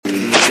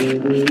Our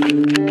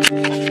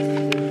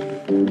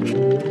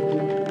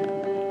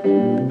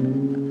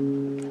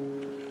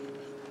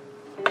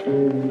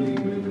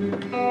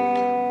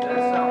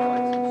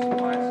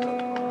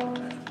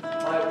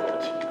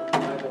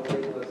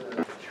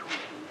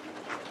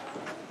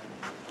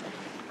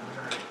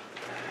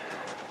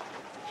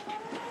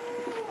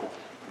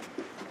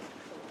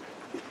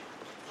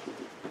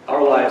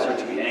lives are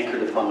to be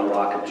anchored upon the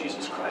rock of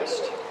Jesus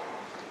Christ.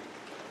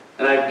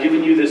 And I've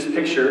given you this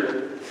picture,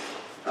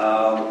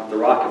 the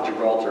Rock of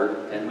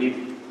Gibraltar, and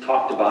we've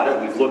talked about it,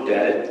 we've looked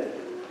at it,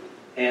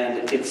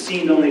 and it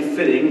seemed only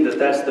fitting that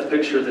that's the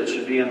picture that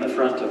should be on the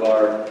front of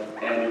our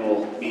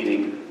annual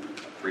meeting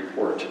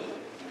report.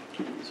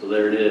 So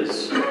there it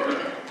is.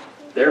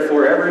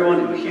 Therefore,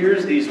 everyone who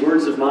hears these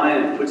words of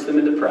mine and puts them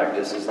into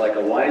practice is like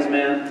a wise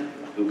man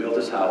who built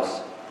his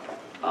house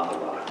on the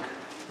rock.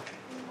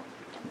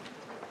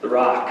 The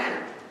rock.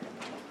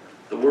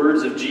 The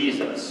words of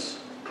Jesus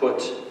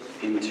put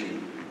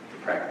into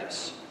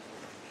practice.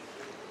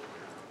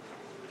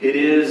 It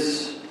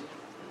is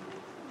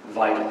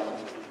vital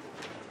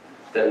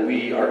that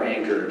we are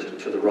anchored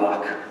to the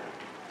rock,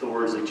 the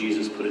words that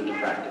Jesus put into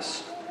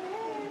practice.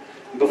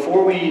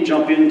 Before we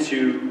jump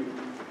into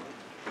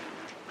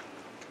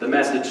the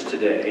message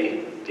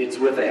today, it's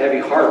with a heavy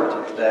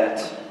heart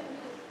that,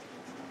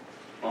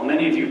 well,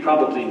 many of you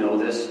probably know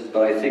this,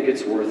 but I think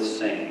it's worth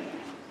saying.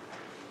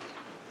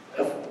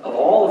 Of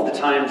all of the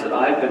times that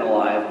I've been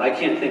alive, I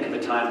can't think of a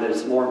time that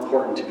it's more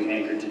important to be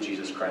anchored to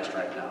Jesus Christ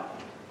right now.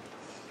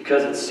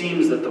 Because it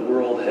seems that the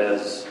world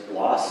has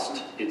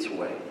lost its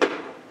way.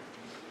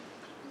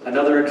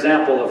 Another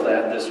example of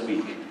that this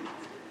week.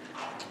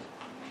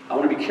 I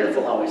want to be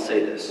careful how I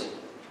say this.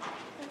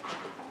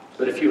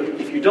 But if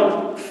you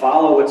don't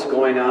follow what's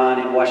going on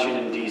in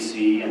Washington,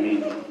 D.C., I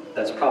mean,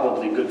 that's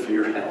probably good for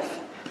your health.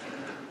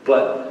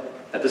 But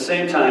at the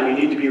same time, you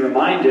need to be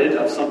reminded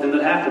of something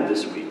that happened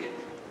this week.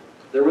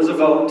 There was a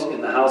vote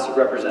in the House of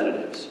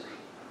Representatives.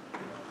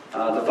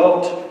 The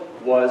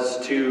vote was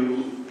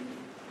to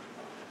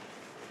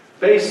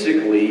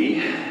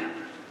basically,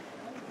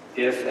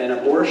 if an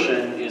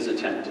abortion is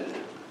attempted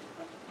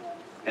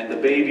and the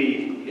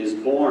baby is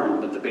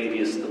born but the baby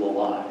is still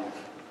alive,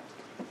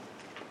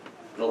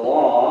 the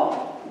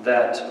law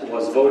that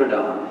was voted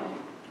on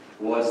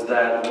was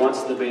that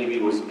once the baby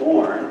was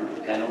born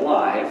and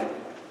alive,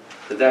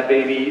 that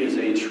baby is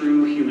a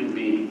true human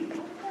being,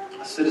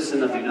 a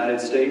citizen of the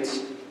United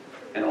States,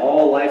 and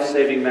all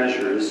life-saving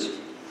measures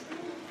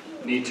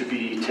need to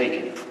be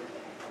taken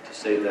to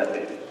save that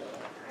baby.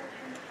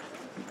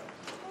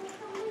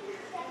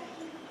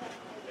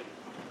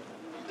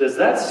 Does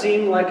that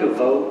seem like a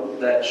vote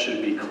that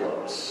should be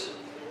close?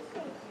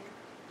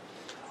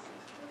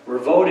 We're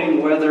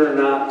voting whether or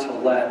not to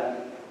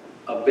let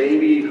a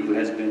baby who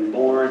has been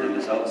born and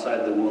is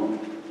outside the womb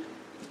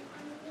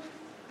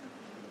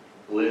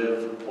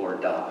live or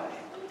die.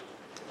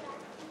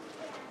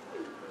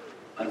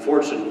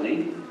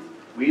 Unfortunately,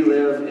 we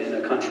live in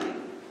a country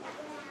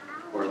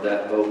where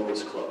that vote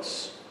was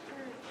close.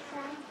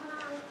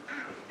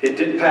 It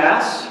did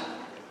pass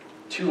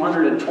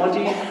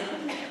 220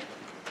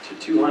 to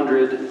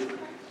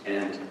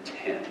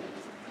 210.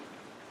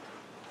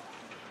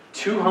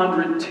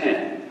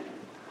 210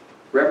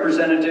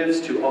 representatives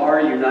to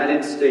our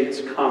United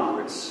States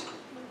Congress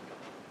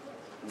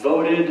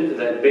voted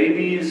that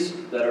babies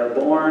that are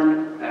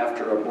born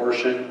after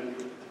abortion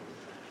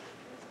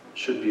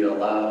should be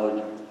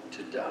allowed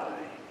to die.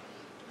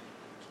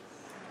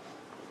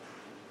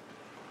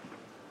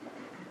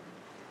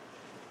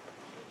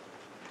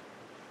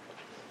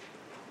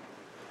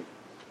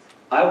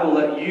 I will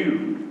let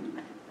you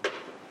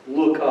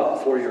look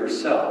up for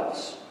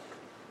yourselves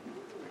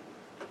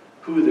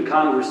who the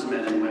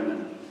congressmen and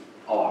women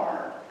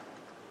are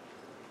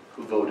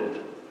who voted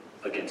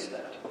against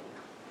that.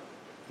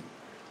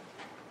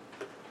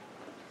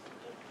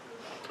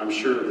 I'm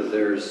sure that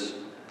there's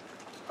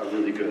a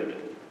really good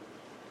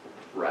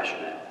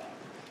rationale.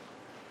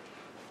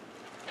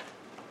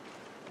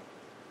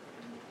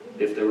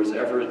 If there was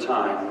ever a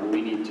time when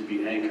we need to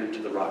be anchored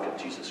to the rock of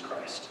Jesus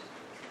Christ,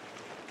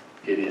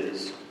 it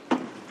is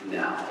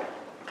now.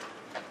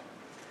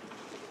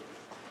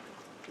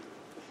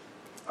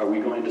 Are we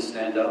going to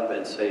stand up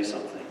and say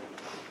something?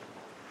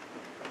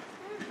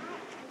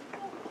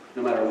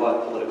 No matter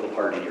what political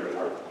party you're a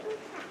part of.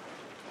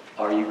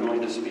 Are you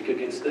going to speak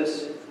against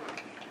this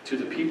to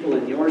the people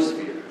in your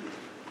sphere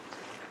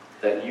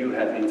that you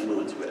have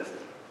influence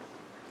with?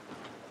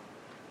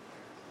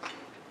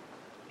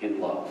 In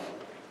love.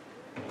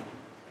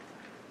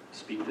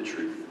 Speak the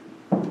truth.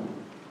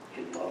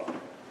 In love.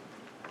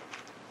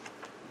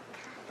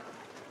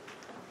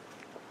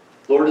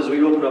 Lord, as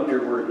we open up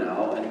your word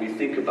now and we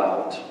think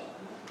about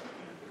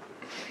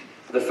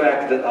the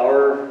fact that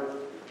our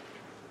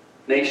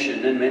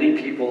nation and many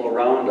people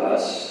around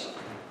us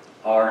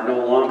are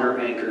no longer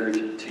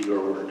anchored to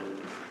your word.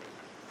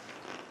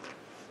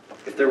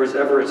 If there was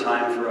ever a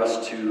time for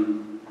us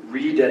to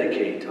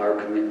rededicate our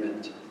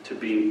commitment to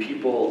being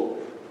people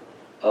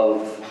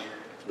of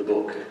the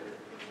book,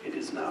 it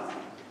is now.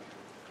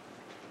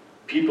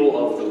 people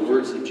of the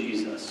words of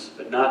Jesus,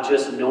 but not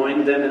just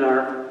knowing them in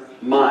our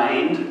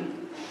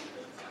mind,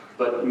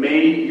 but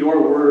may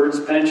your words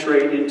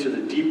penetrate into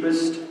the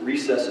deepest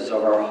recesses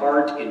of our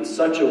heart in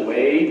such a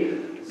way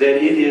that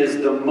it is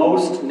the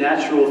most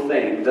natural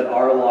thing that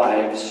our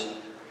lives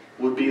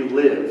would be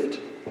lived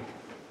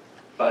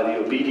by the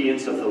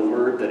obedience of the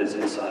word that is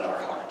inside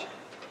our heart.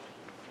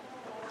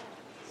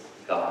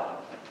 God,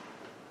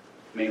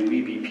 may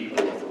we be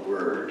people of the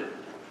word.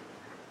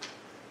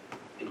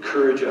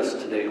 Encourage us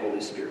today, Holy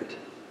Spirit.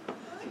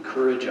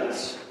 Encourage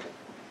us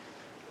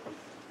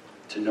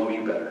to know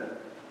you better.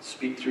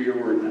 Speak through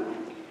your word now.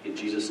 In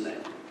Jesus'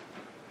 name.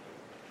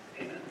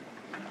 Amen.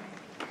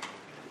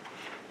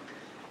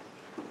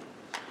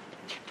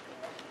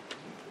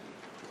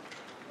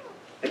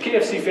 At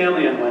KFC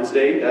Family on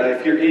Wednesday,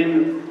 if you're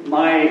in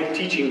my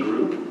teaching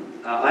group,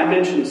 I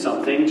mentioned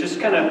something,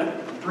 just kind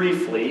of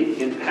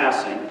briefly in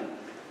passing,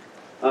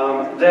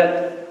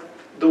 that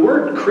the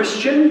word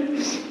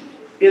Christian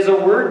is a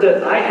word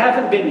that I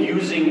haven't been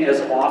using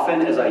as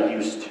often as I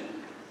used to.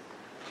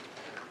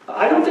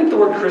 I don't think the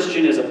word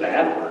Christian is a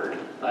bad word,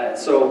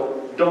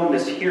 so don't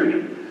mishear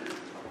me.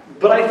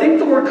 But I think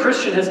the word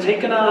Christian has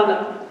taken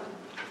on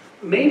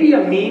maybe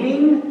a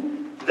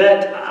meaning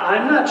that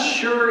I'm not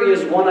sure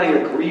is one I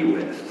agree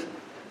with.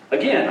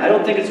 Again, I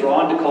don't think it's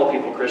wrong to call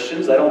people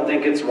Christians. I don't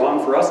think it's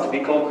wrong for us to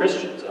be called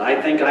Christians.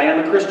 I think I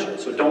am a Christian,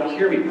 so don't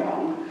hear me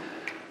wrong.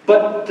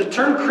 But the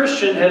term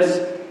Christian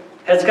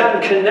has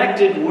gotten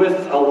connected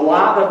with a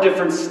lot of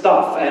different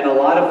stuff, and a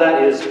lot of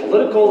that is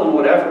political and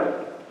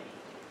whatever.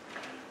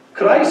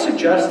 Could I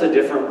suggest a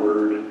different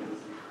word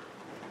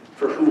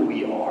for who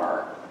we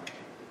are?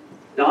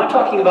 Now, I'm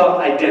talking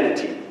about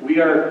identity. We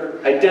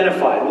are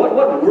identified.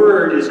 What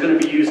word is going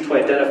to be used to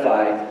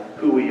identify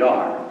who we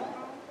are?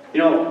 You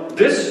know,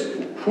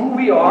 who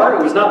we are,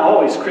 it was not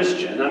always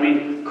Christian. I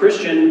mean,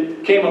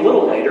 Christian came a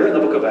little later in the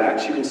book of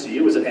Acts. You can see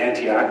it was at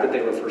Antioch that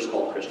they were first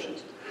called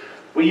Christians.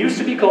 We used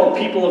to be called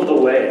people of the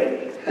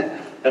way.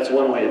 That's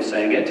one way of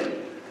saying it.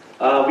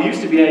 We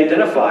used to be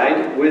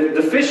identified with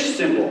the fish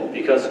symbol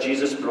because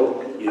Jesus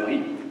broke,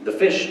 the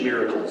fish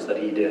miracles that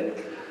he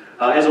did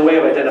as a way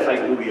of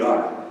identifying who we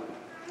are.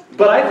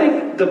 But I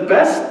think the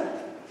best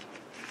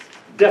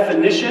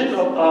definition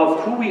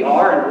of who we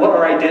are and what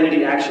our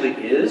identity actually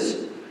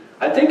is,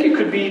 I think it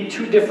could be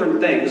two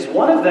different things.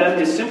 One of them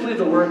is simply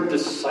the word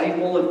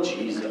disciple of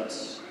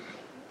Jesus.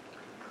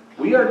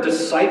 We are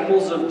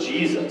disciples of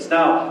Jesus.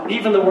 Now,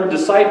 even the word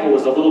disciple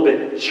is a little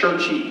bit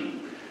churchy.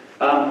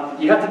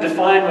 You have to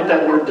define what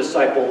that word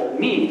disciple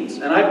means.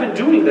 And I've been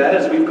doing that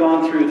as we've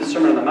gone through the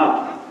Sermon on the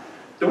Mount.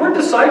 The word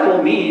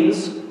disciple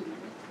means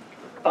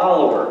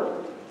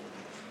follower.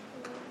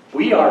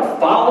 We are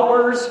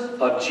followers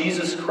of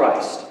Jesus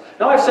Christ.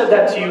 Now, I've said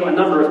that to you a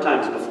number of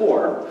times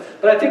before,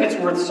 but I think it's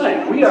worth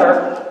saying. We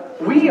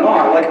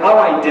are like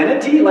our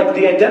identity, like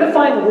the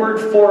identifying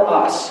word for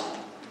us,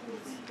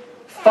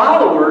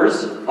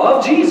 followers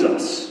of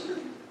Jesus.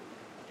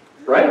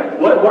 Right?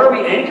 What are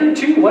we anchored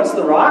to? What's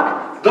the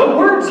rock? The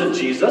words of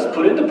Jesus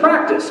put into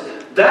practice.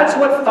 That's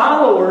what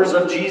followers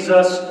of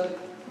Jesus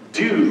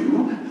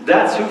do.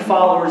 That's who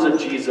followers of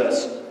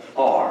Jesus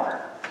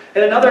are.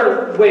 And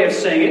another way of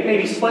saying it,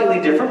 maybe slightly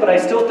different, but I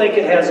still think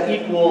it has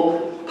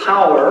equal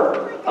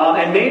power,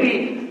 and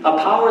maybe a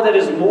power that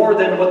is more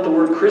than what the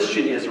word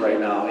Christian is right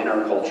now in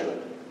our culture.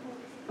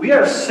 We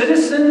are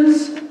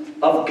citizens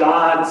of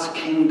God's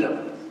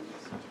kingdom.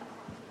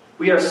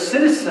 We are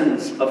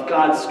citizens of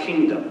God's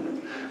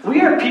kingdom.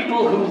 We are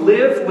people who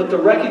live with the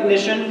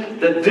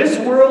recognition that this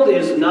world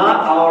is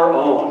not our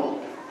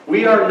own.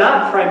 We are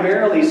not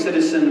primarily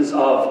citizens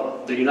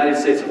of the United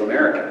States of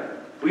America.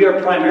 We are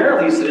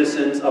primarily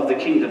citizens of the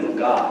kingdom of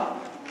God.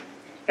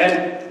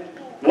 And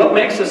what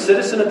makes a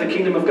citizen of the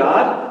kingdom of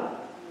God?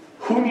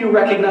 Whom you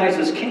recognize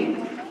as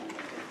king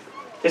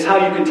is how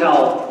you can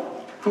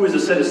tell who is a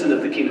citizen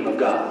of the kingdom of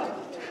God.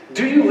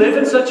 Do you live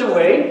in such a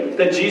way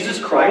that Jesus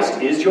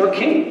Christ is your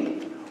king?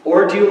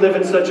 Or do you live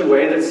in such a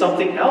way that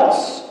something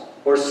else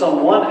or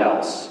someone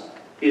else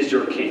is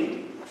your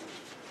king?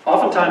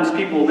 Oftentimes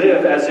people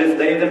live as if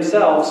they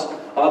themselves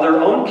are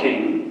their own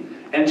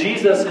king, and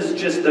Jesus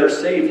is just their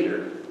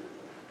Savior.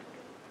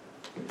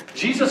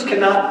 Jesus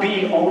cannot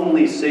be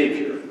only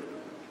Savior.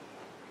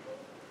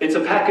 It's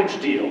a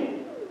package deal.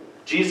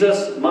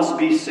 Jesus must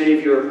be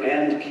Savior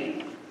and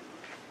King,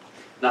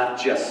 not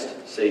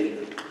just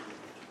Savior.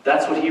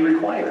 That's what he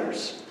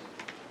requires.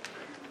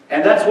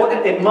 And that's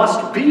what it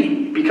must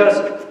be,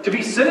 because to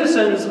be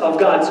citizens of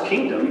God's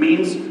kingdom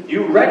means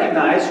you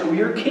recognize who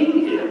your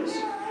king is.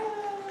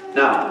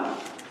 Now,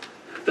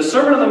 the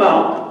Sermon on the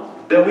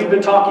Mount that we've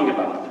been talking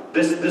about,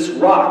 this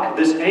rock,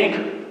 this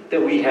anchor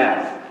that we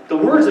have, the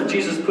words of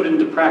Jesus put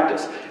into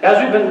practice,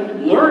 as we've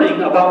been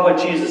learning about what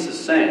Jesus is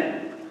saying,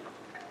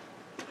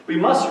 we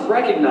must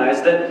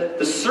recognize that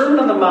the Sermon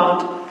on the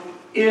Mount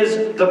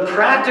is the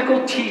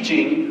practical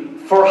teaching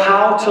for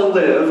how to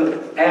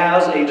live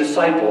as a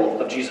disciple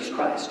of Jesus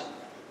Christ.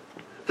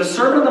 The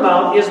Sermon on the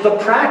Mount is the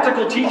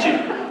practical teaching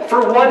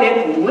for what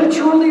it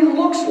literally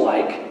looks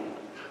like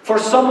For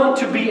someone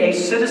to be a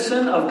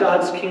citizen of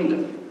God's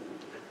kingdom.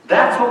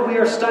 That's what we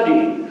are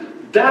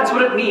studying. That's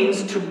what it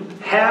means to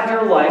have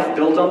your life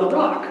built on the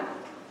rock.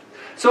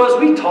 So as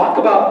we talk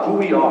about who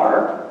we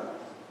are,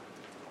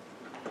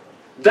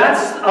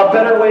 that's a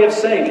better way of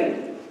saying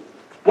it.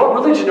 What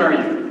religion are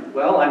you?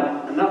 Well,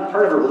 I'm not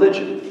part of a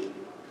religion,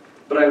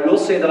 but I will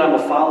say that I'm a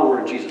follower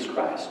of Jesus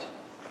Christ.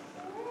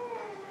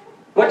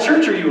 What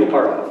church are you a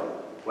part of?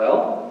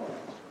 Well,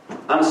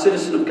 I'm a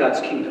citizen of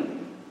God's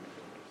kingdom.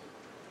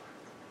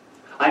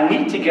 I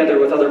meet together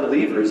with other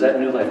believers at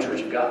New Life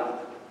Church of God.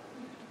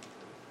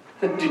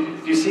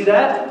 Do you see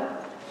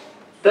that?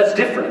 That's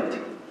different.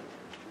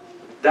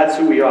 That's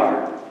who we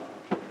are.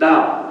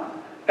 Now,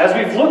 as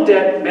we've looked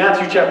at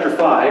Matthew chapter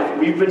 5,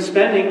 we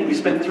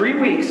spent 3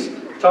 weeks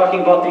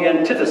talking about the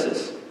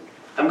antithesis.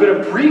 I'm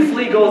going to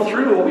briefly go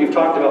through what we've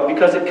talked about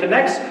because it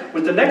connects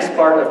with the next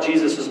part of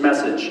Jesus'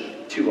 message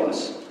to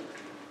us.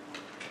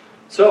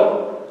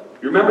 So,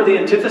 you remember the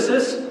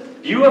antithesis?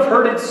 You have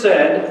heard it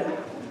said,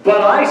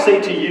 but I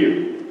say to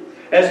you.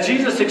 As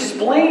Jesus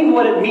explained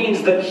what it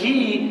means that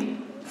he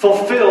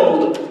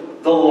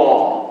fulfilled the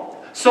law.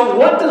 So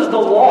what does the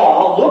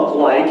law look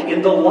like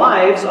in the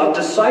lives of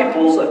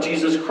disciples of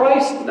Jesus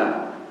Christ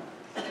now?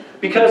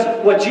 Because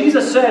what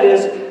Jesus said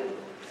is,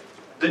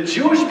 the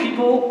Jewish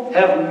people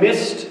have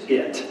missed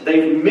it.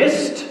 They've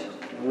missed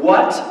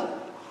what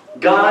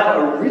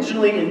God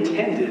originally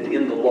intended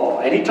in the law.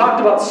 And he talked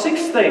about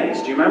 6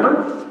 things. Do you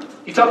remember?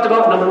 He talked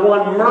about, number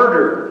 1,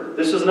 murder.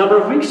 This was a number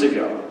of weeks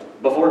ago,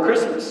 before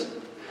Christmas.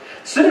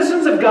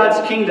 Citizens of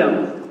God's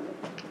kingdom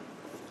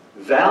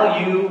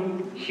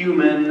value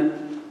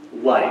human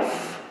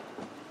life.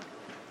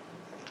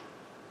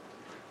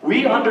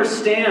 We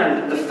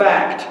understand the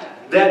fact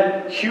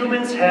that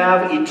humans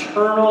have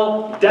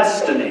eternal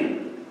destiny.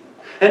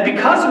 And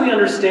because we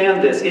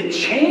understand this, it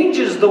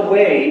changes the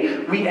way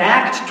we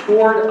act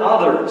toward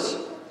others,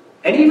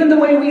 and even the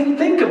way we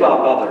think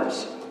about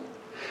others.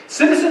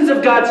 Citizens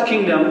of God's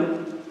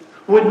kingdom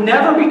would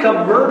never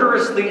become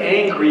murderously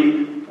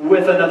angry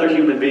with another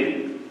human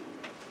being.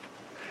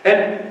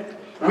 And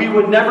we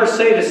would never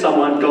say to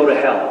someone, go to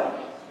hell.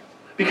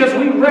 Because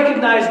we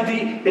recognize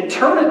the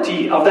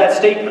eternity of that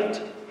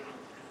statement.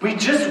 We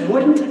just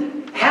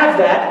wouldn't have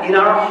that in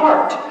our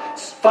heart.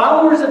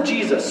 Followers of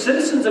Jesus,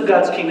 citizens of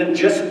God's kingdom,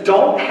 just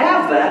don't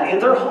have that in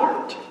their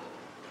heart.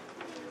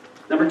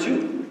 Number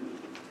 2,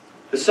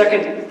 the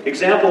second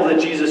example that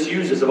Jesus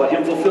uses about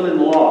him fulfilling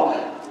the law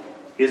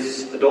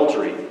is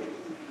adultery.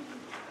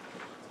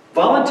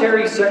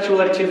 Voluntary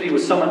sexual activity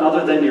with someone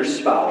other than your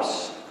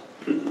spouse.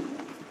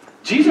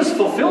 Jesus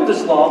fulfilled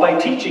this law by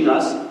teaching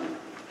us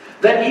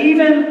that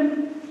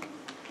even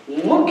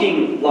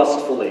looking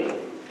lustfully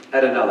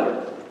at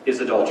another is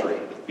adultery.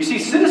 You see,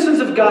 citizens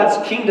of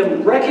God's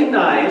kingdom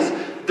recognize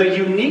the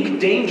unique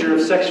danger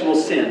of sexual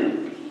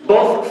sin,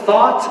 both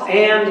thought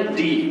and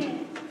deed,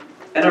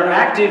 and are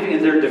active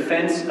in their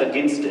defense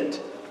against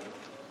it.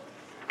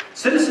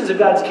 Citizens of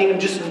God's kingdom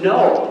just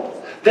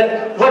know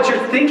that what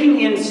you're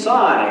thinking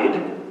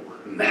inside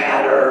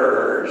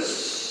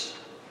matters.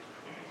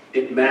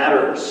 It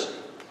matters.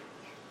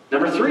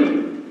 Number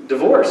 3,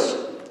 divorce.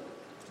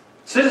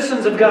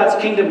 Citizens of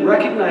God's kingdom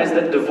recognize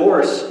that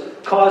divorce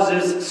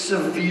causes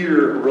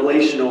severe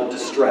relational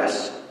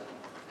distress,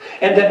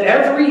 and that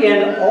every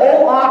and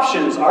all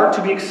options are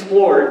to be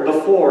explored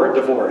before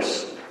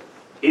divorce.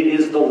 It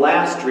is the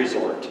last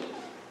resort,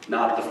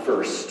 not the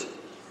first.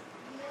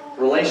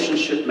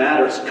 Relationship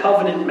matters.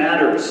 Covenant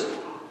matters.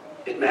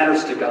 It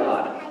matters to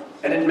God,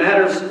 and it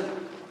matters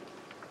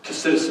to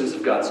citizens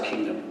of God's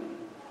kingdom.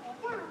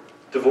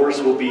 Divorce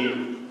will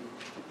be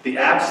the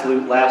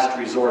absolute last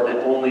resort, and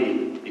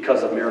only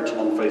because of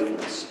marital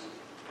unfaithfulness.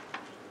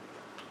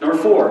 Number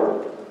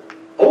 4,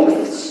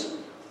 oaths.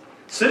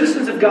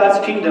 Citizens of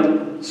God's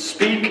kingdom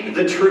speak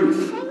the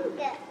truth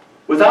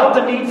without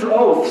the need for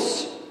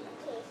oaths.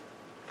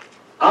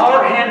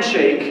 Our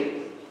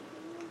handshake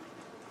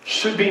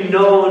should be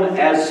known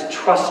as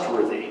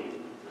trustworthy.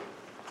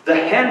 The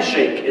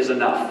handshake is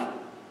enough.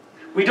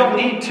 We don't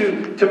need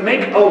to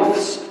make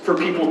oaths for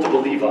people to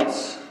believe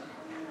us.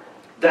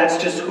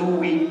 That's just who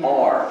we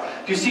are.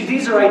 Do you see,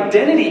 these are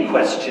identity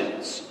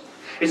questions.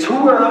 It's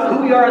who we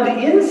are on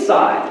the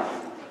inside.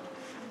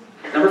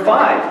 Number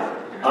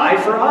 5, eye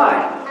for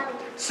eye.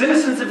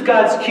 Citizens of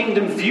God's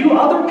kingdom view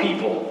other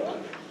people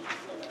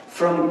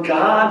from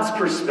God's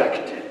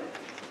perspective.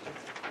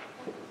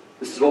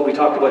 This is what we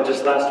talked about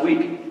just last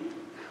week.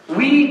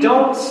 We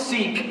don't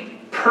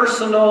seek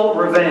personal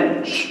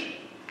revenge.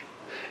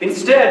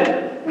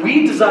 Instead,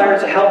 we desire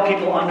to help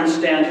people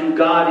understand who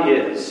God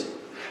is.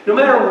 No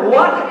matter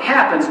what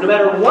happens, no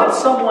matter what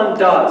someone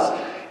does,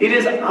 it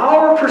is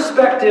our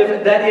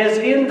perspective that is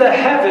in the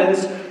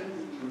heavens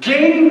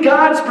gaining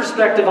God's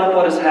perspective on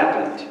what has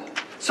happened.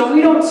 So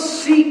we don't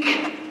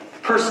seek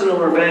personal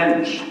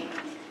revenge.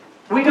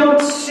 We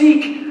don't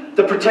seek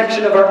the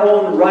protection of our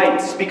own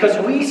rights because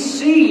we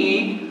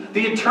see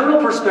the eternal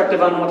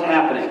perspective on what's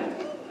happening.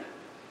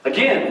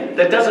 Again,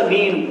 that doesn't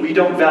mean we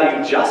don't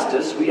value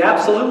justice. We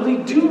absolutely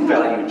do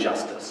value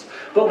justice.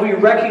 But we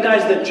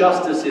recognize that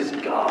justice is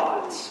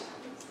God's,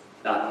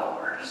 not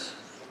ours.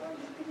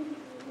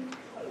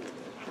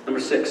 Number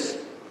 6,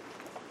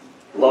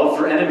 love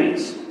for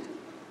enemies.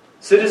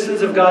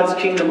 Citizens of God's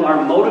kingdom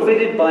are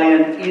motivated by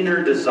an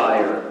inner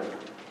desire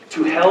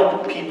to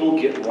help people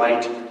get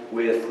right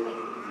with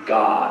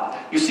God.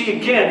 You see,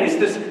 again, it's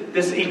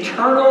this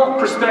eternal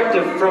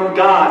perspective from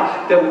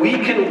God that we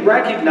can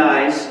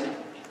recognize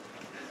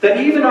that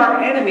even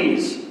our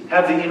enemies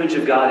have the image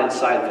of God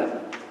inside them.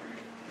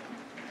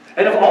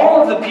 And of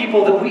all of the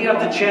people that we have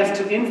the chance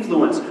to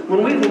influence,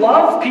 when we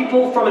love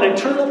people from an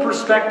eternal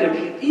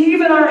perspective,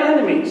 even our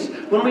enemies,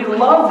 when we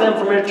love them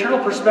from an eternal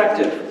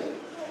perspective,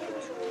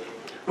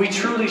 we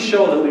truly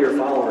show that we are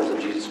followers of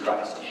Jesus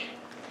Christ.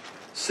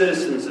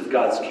 Citizens of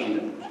God's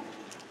kingdom.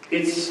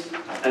 It's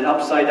an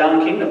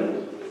upside-down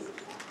kingdom.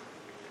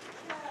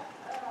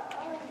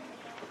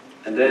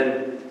 And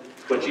then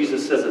what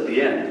Jesus says at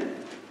the end,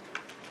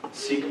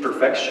 seek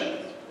perfection.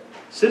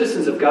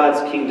 Citizens of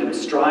God's kingdom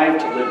strive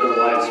to live their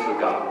lives for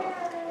God.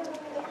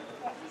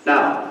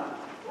 Now,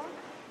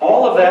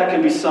 all of that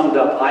can be summed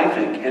up, I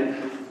think, and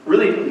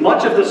really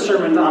much of the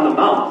Sermon on the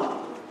Mount,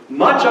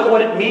 much of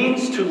what it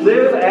means to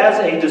live as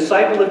a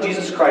disciple of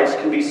Jesus Christ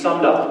can be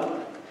summed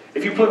up.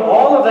 If you put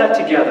all of that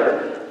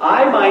together,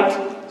 I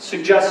might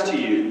suggest to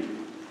you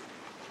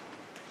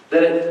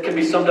that it can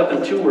be summed up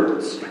in 2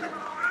 words.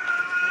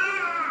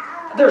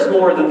 There's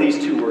more than these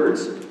 2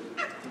 words.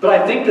 But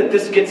I think that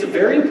this gets a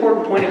very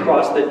important point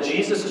across that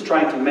Jesus is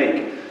trying to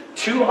make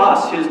to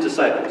us, his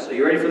disciples. Are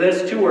you ready for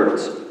this? 2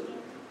 words.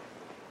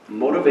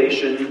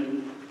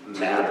 Motivation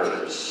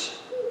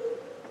matters.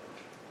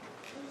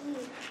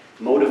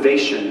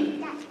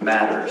 Motivation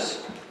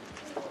matters.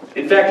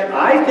 In fact,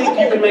 I think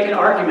you can make an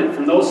argument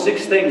from those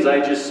 6 things I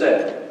just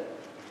said.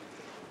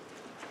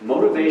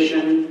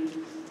 Motivation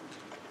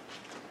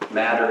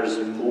matters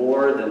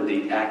more than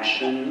the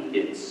action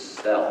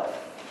itself.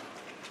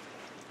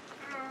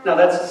 Now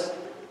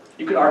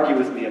you could argue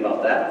with me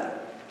about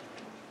that.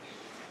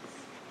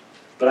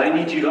 But I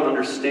need you to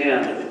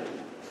understand,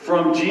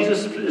 from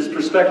Jesus'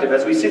 perspective,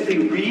 as we simply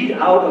read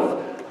out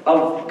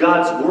of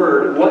God's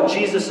Word, what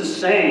Jesus is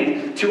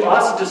saying to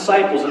us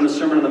disciples in the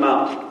Sermon on the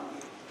Mount.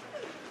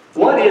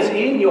 What is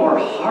in your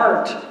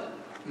heart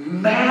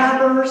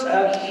matters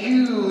a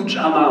huge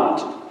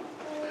amount.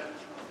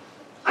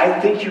 I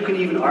think you can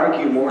even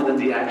argue more than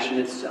the action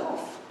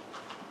itself.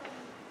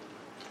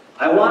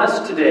 I want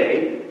us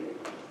today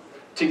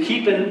to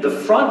keep in the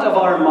front of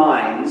our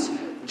minds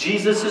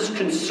Jesus'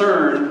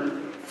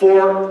 concern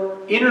for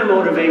inner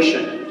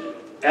motivation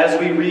as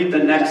we read the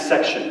next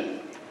section.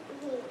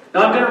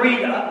 Now I'm going to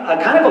read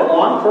a kind of a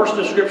long portion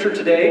of Scripture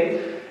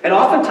today, and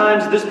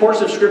oftentimes this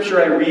portion of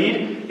Scripture I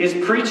read is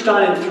preached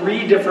on in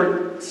 3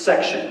 different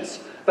sections.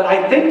 But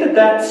I think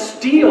that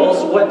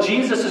steals what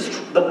Jesus is,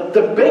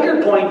 the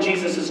bigger point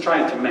Jesus is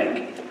trying to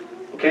make.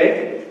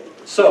 Okay?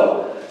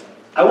 So,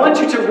 I want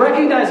you to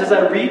recognize as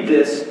I read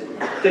this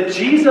that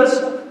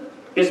Jesus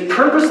is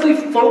purposely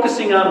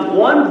focusing on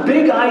one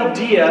big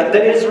idea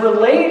that is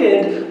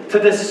related to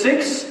the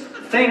 6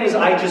 things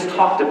I just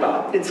talked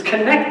about. It's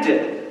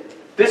connected.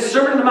 This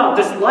Sermon on the Mount,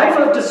 this life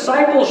of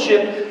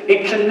discipleship,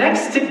 it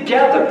connects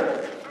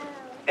together.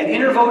 And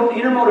inner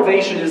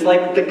motivation is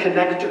like the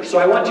connector. So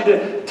I want you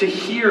to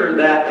hear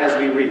that as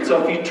we read.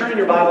 So if you turn in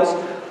your Bibles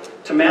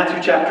to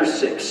Matthew chapter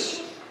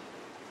 6.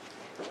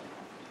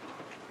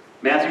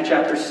 Matthew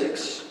chapter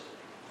 6.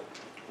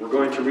 We're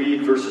going to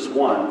read verses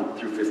 1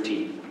 through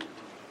 15.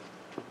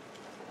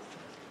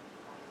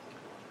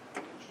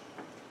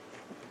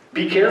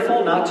 Be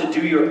careful not to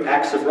do your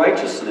acts of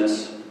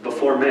righteousness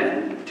before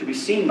men, to be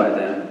seen by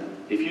them.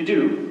 If you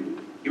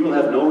do, you will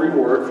have no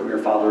reward from your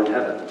Father in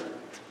heaven.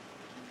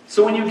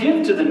 So when you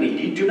give to the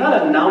needy, do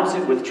not announce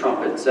it with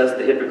trumpets, as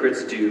the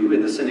hypocrites do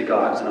in the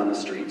synagogues and on the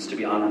streets, to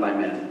be honored by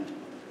men.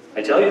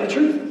 I tell you the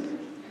truth,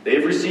 they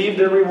have received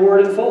their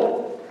reward in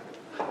full.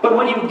 But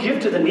when you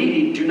give to the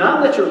needy, do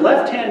not let your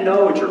left hand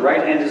know what your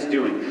right hand is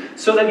doing,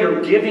 so that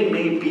your giving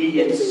may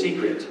be in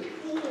secret.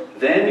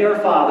 Then your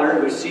Father,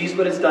 who sees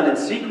what is done in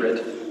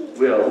secret,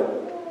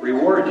 will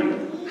reward you.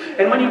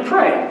 And when you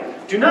pray,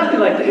 do not be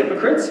like the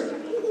hypocrites,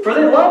 for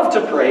they love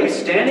to pray,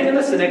 standing in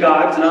the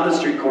synagogues and on the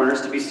street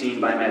corners to be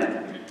seen by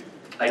men.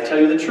 I tell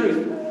you the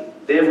truth,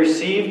 they have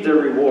received their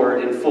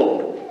reward in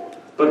full.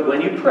 But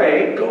when you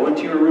pray, go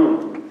into your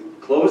room,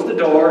 close the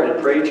door,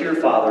 and pray to your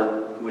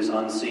Father who is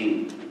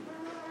unseen.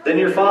 Then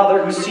your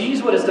Father, who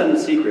sees what is done in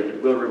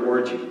secret, will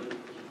reward you.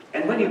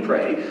 And when you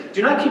pray,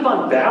 do not keep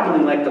on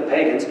babbling like the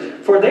pagans,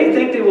 for they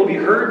think they will be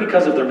heard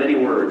because of their many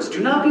words. Do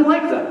not be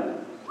like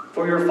them,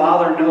 for your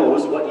Father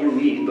knows what you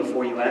need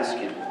before you ask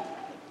Him.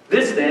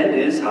 This then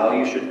is how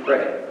you should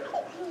pray.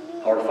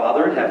 Our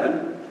Father in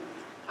heaven,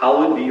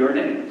 hallowed be your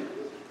name.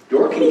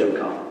 Your kingdom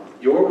come.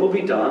 Your will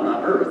be done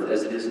on earth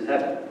as it is in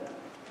heaven.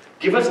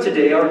 Give us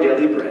today our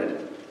daily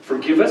bread.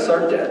 Forgive us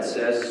our debts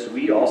as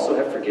we also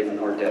have forgiven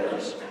our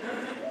debtors.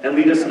 And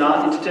lead us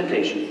not into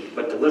temptation,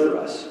 but deliver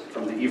us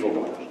from the evil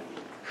one.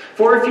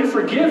 For if you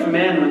forgive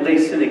men when they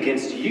sin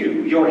against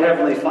you, your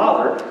heavenly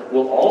Father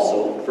will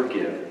also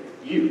forgive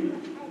you.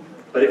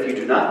 But if you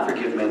do not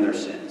forgive men their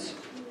sins,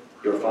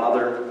 your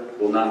Father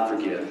will not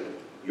forgive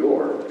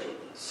your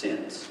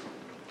sins.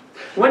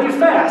 When you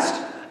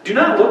fast, do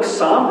not look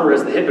somber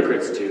as the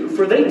hypocrites do,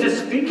 for they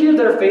disfigure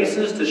their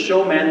faces to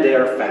show men they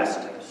are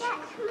fasting.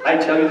 I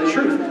tell you the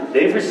truth,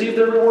 they've received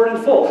their reward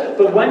in full.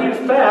 But when you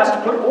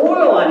fast, put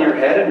oil on your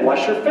head and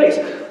wash your face,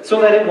 so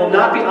that it will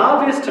not be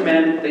obvious to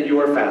men that you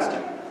are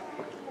fasting,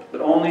 but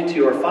only to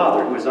your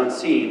Father who is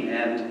unseen,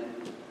 and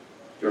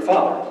your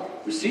Father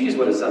who sees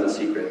what is done in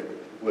secret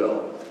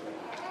will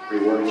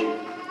reward you.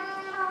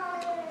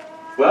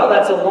 Well,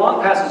 that's a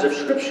long passage of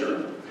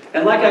Scripture,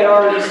 and like I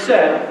already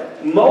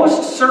said,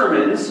 most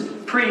sermons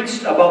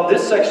preached about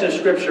this section of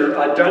Scripture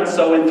are done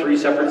so in 3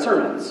 separate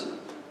sermons.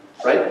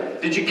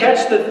 Right? Did you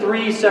catch the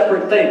 3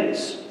 separate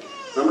things?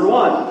 Number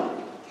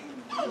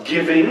 1,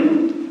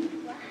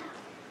 giving.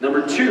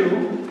 Number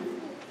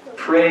 2,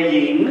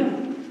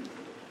 praying.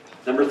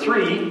 Number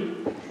 3,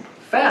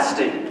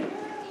 fasting.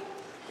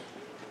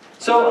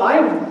 So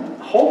I'm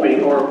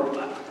hoping,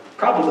 or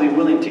probably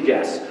willing to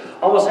guess,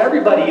 almost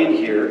everybody in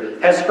here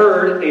has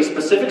heard a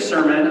specific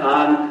sermon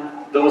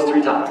on those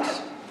 3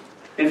 topics.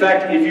 In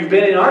fact, if you've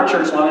been in our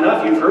church long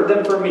enough, you've heard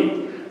them from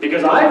me.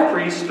 Because I've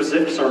preached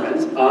specific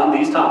sermons on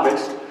these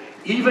topics,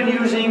 even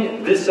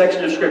using this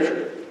section of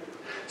Scripture.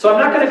 So I'm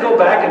not going to go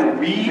back and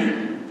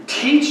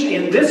re-teach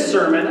in this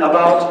sermon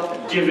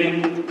about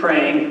giving,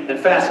 praying, and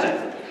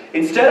fasting.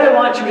 Instead, I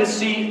want you to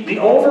see the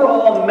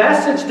overall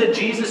message that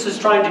Jesus is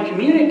trying to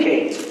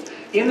communicate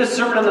in the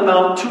Sermon on the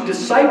Mount to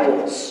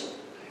disciples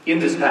in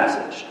this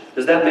passage.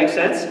 Does that make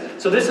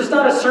sense? So this is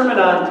not a sermon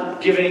on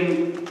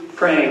giving,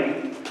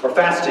 praying, or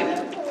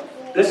fasting.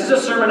 This is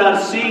a sermon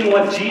on seeing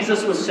what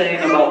Jesus was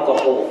saying about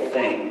the whole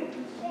thing.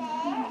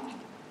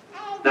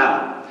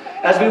 Now,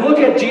 as we look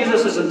at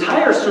Jesus'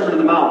 entire Sermon on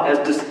the Mount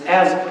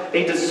as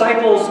a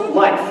disciple's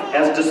life,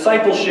 as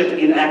discipleship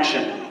in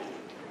action,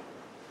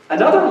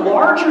 another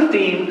larger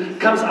theme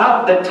comes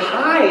out that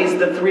ties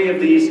the 3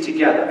 of these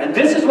together. And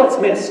this is what's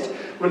missed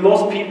when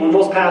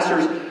most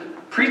pastors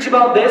preach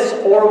about this,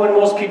 or when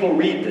most people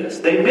read this.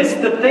 They miss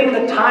the thing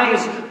that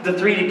ties the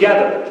 3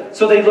 together.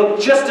 So they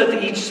look just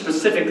at each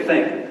specific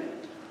thing.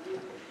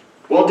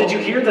 Well, did you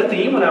hear the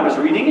theme when I was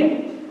reading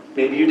it?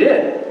 Maybe you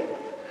did.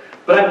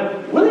 But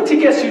I'm willing to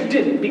guess you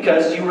didn't,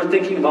 because you were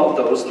thinking about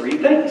those 3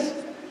 things.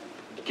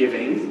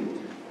 Giving,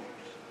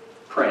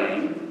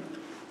 praying,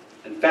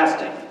 and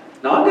fasting.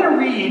 Now I'm going to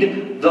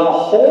read the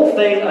whole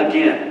thing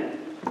again.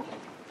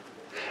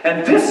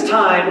 And this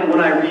time when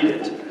I read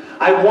it,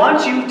 I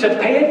want you to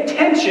pay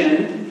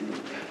attention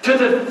to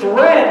the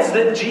threads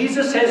that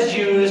Jesus has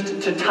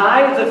used to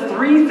tie the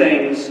 3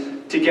 things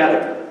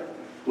together.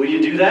 Will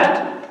you do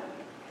that?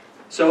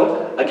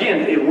 So,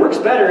 again, it works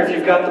better if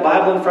you've got the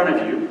Bible in front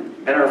of you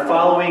and are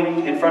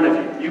following in front of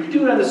you. You can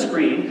do it on the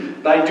screen,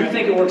 but I do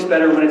think it works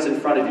better when it's in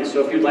front of you.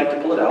 So if you'd like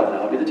to pull it out,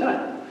 now would be the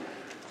time.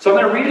 So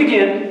I'm going to read it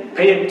again.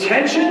 Pay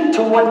attention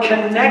to what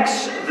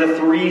connects the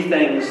 3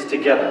 things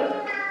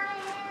together.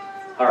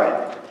 All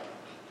right.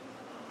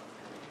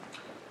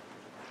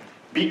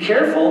 Be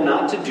careful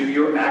not to do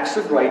your acts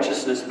of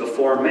righteousness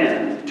before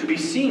men to be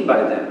seen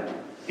by them.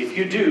 If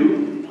you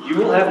do, you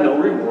will have no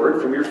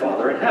reward from your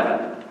Father in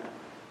heaven.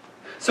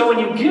 So when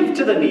you give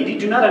to the needy,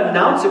 do not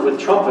announce it with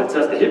trumpets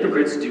as the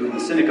hypocrites do in the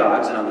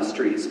synagogues and on the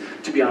streets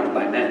to be honored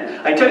by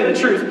men. I tell you the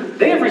truth,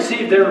 they have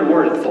received their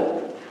reward in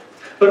full.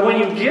 But when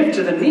you give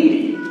to the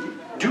needy,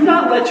 do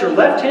not let your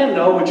left hand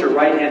know what your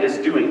right hand is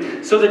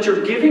doing, so that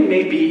your giving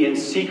may be in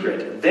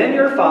secret. Then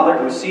your Father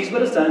who sees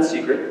what is done in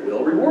secret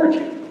will reward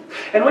you.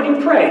 And when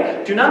you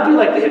pray, do not be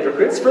like the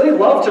hypocrites, for they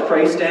love to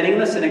pray standing in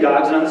the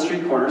synagogues and on the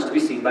street corners to be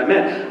seen by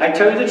men. I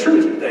tell you the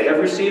truth, they have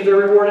received their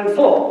reward in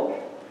full.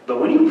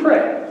 But when you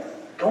pray,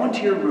 go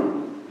into your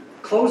room,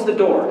 close the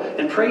door,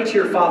 and pray to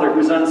your Father who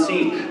is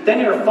unseen. Then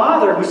your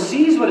Father who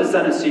sees what is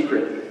done in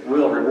secret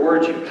will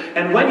reward you.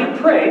 And when you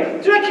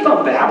pray, do not keep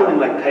on babbling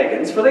like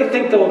pagans, for they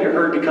think they will be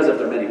heard because of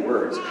their many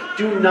words.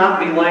 Do not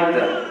be like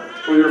them,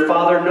 for your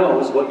Father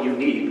knows what you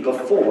need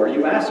before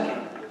you ask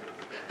Him.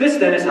 This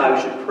then is how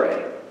you should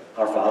pray.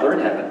 Our Father in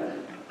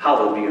heaven,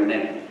 hallowed be your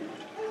name.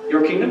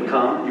 Your kingdom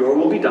come, your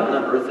will be done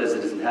on earth as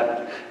it is in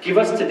heaven. Give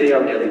us today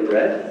our daily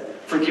bread.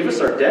 Forgive us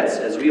our debts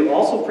as we have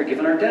also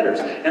forgiven our debtors.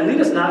 And lead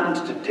us not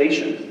into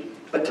temptation,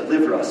 but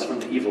deliver us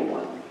from the evil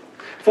one.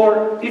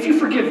 For if you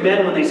forgive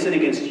men when they sin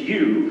against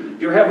you,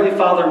 your heavenly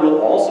Father will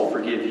also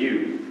forgive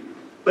you.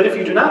 But if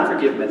you do not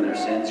forgive men their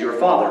sins, your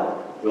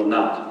Father will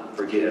not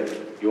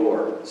forgive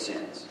your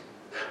sins.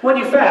 When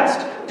you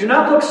fast, do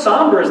not look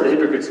somber as the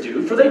hypocrites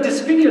do, for they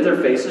disfigure their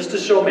faces to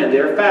show men they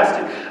are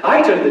fasting.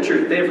 I tell you the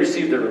truth, they have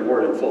received their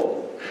reward in full.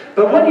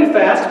 But when you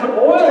fast, put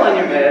oil on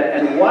your head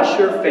and wash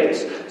your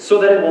face,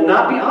 so that it will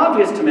not be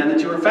obvious to men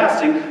that you are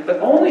fasting, but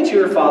only to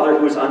your Father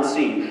who is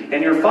unseen.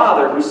 And your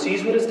Father who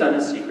sees what is done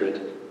in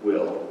secret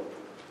will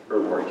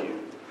reward you.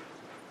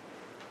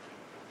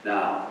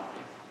 Now,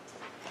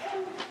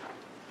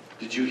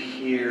 did you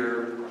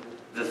hear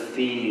the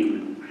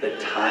theme that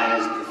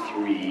ties the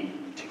 3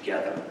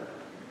 together?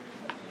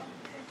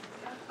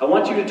 I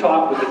want you to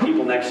talk with the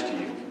people next to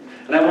you.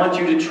 And I want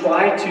you to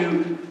try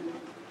to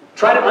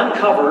try to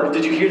uncover,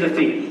 did you hear the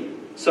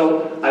theme?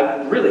 So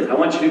I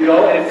want you to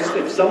go, and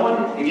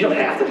if you don't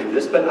have to do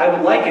this, but I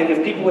would like it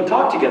if people would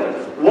talk together.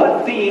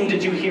 What theme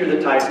did you hear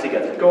that ties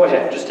together? Go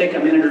ahead, just take a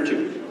minute or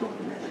two.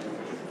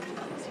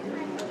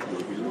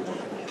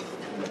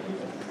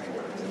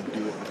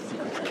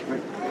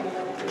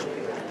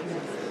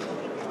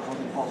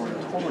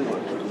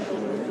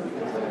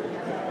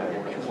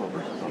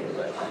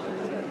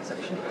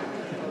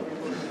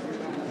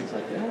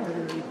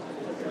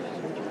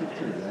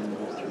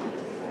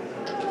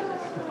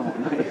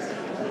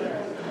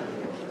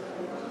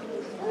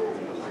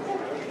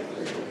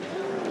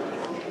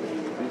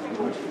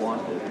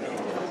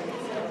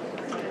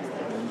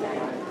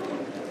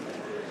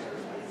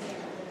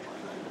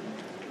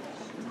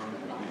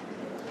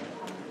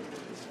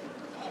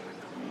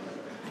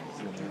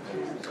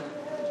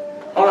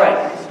 All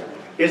right.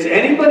 Is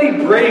anybody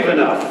brave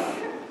enough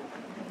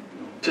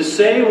to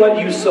say what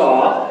you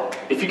saw?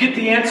 If you get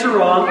the answer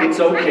wrong, it's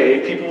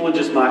okay. People will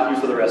just mock you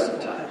for the rest of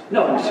the time.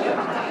 No, I'm just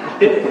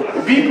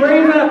kidding. Be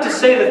brave enough to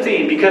say the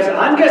theme, because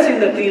I'm guessing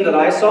the theme that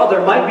I saw,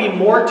 there might be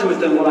more to it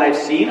than what I've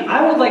seen.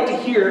 I would like to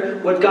hear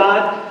what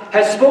God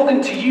has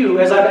spoken to you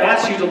as I've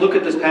asked you to look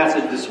at this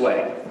passage this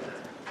way.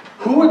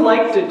 Who would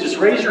like to just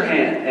raise your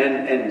hand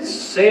and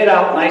say it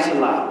out nice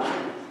and loud?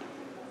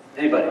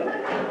 Anybody?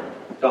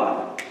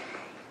 Dawn.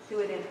 Do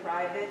it in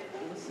private,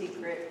 in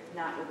secret,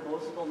 not with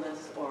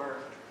boastfulness or,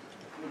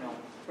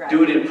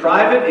 Do it in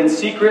private, in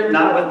secret,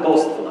 not with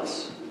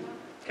boastfulness.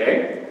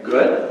 Okay,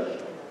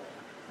 good.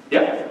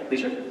 Yep,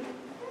 Lisa? Live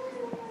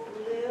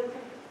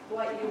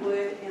what you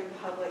would in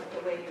public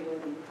the way you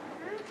would in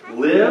private.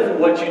 Live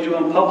what you do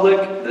in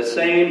public the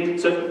same.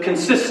 So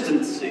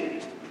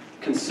consistency.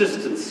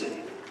 Consistency.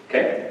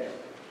 Okay?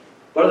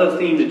 What other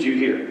theme did you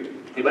hear?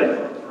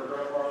 Anybody?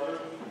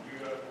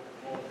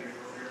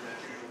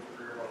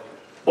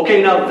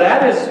 Okay, now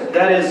that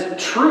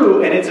is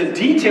true, and it's a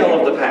detail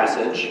of the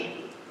passage,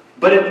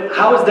 but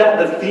how is that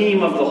the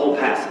theme of the whole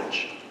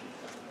passage?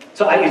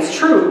 So it's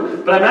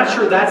true, but I'm not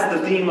sure that's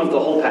the theme of the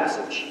whole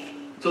passage.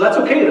 So that's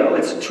okay, though.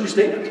 It's a true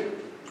statement.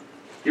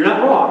 You're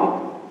not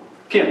wrong.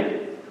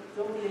 Kim?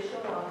 Don't be a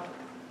show-off.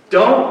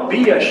 Don't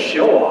be a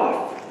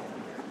show-off.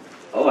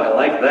 Oh, I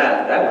like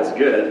that. That was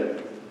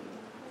good.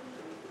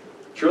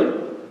 Truly?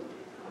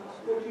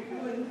 What you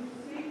do in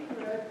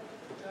secret,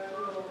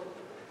 will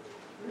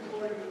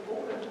reflect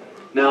openly.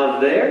 Now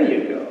there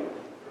you go.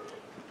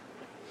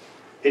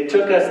 It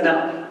took us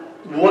now.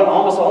 What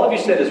almost all of you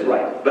said is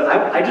right, but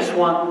I just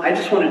want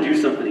to do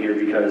something here,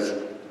 because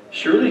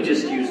Shirley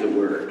just used a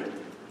word.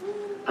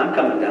 I'm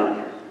coming down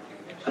here.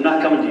 I'm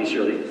not coming to you,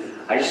 Shirley.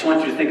 I just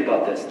want you to think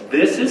about this.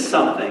 This is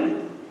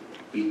something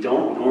we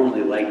don't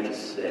normally like to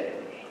say.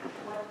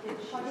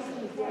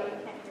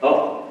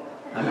 Oh,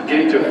 I'm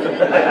getting to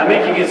it. I'm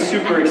making it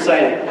super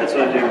exciting. That's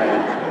what I'm doing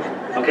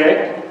right now.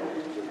 Okay?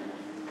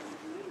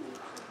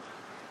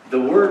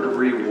 The word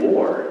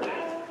reward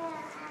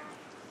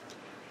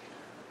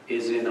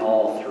is in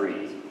all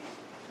three.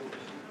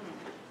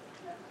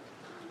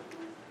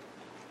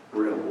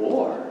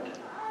 Reward.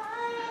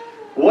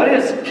 What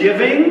is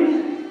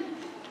giving,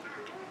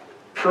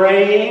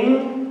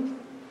 praying,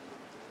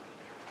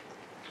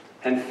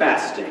 and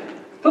fasting?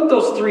 Put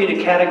those three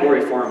in a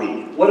category for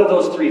me. What are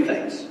those three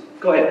things?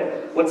 Go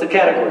ahead. What's the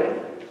category?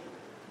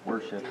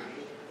 Worship.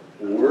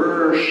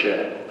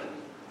 Worship.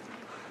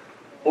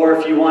 Or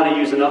if you want to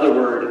use another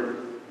word,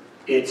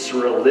 it's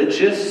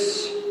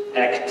religious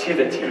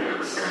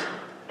activities.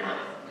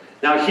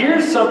 Now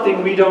here's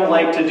something we don't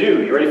like to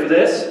do. You ready for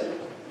this?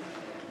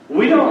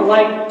 We don't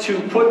like to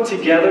put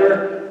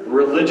together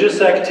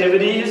religious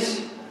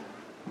activities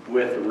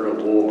with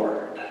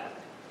reward.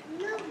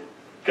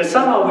 Because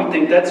somehow we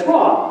think that's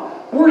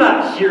wrong. We're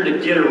not here to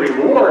get a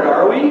reward,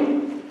 are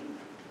we?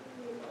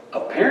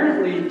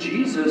 Apparently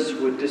Jesus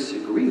would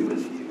disagree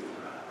with you.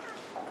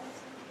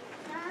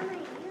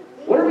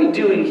 What are we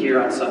doing here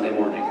on Sunday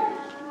morning?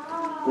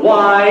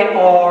 Why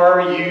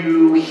are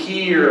you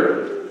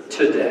here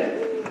today?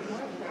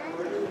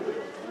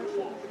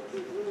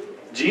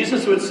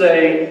 Jesus would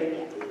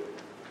say,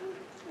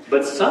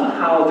 but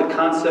somehow the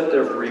concept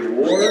of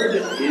reward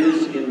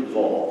is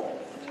involved.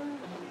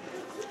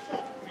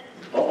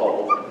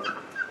 Uh-oh.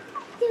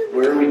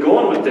 Where are we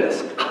going with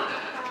this?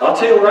 I'll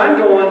tell you where I'm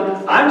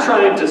going. I'm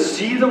trying to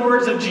see the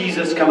words of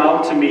Jesus come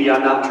out to me.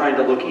 I'm not trying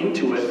to look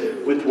into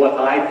it with what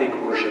I think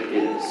worship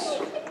is.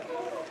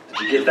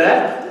 Did you get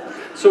that?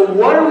 So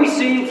what are we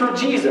seeing from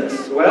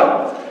Jesus?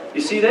 Well,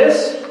 you see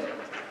this?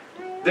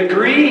 The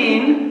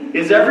green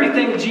is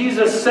everything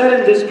Jesus said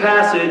in this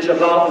passage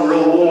about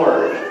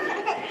reward.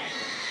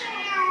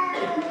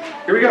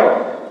 Here we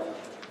go.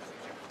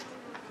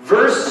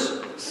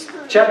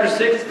 Chapter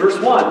 6, verse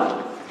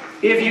 1.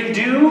 If you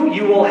do,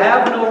 you will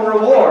have no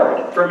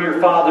reward from your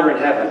Father in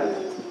heaven.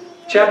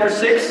 Chapter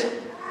 6,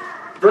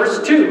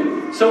 verse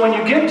 2. So when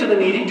you give to the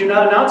needy, do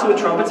not announce it with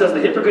trumpets, as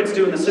the hypocrites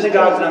do in the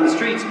synagogues and on the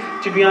streets,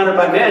 to be honored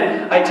by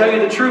men. I tell you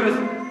the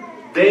truth,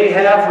 they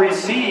have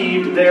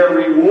received their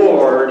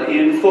reward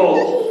in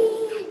full.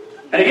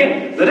 And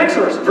again, the next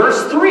verse,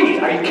 verse 3.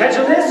 Are you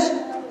catching this?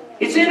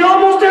 It's in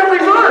almost every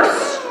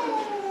verse.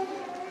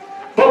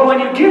 But when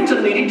you give to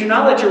the needy, do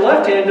not let your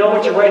left hand know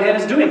what your right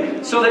hand is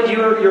doing, so that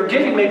your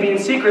giving may be in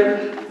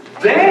secret.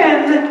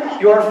 Then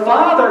your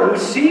Father who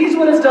sees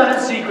what is done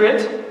in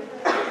secret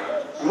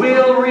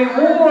will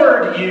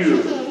reward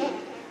you.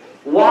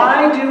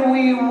 Why do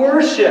we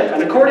worship?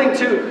 And according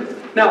to...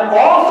 Now,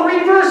 all three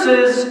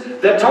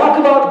verses that talk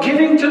about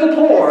giving to the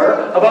poor,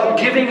 about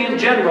giving in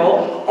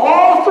general,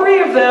 all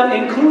three of them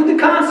include the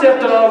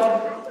concept of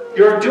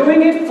you're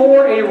doing it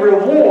for a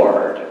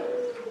reward.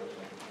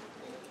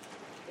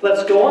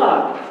 Let's go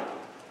on.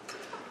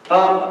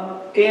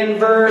 In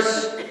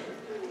verse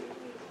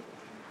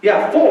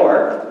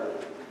 4,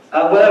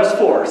 that was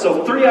 4.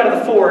 So 3 out of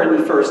the 4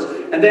 in the first.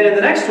 And then in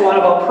the next one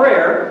about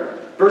prayer,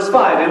 verse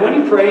 5, and when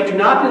you pray, do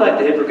not be like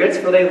the hypocrites,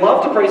 for they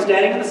love to pray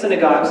standing in the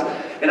synagogues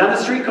and on the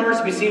street corners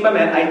to be seen by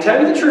men. I tell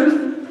you the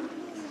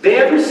truth, they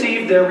have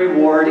received their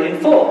reward in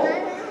full.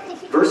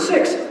 Verse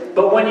 6,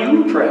 but when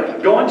you pray,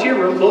 go into your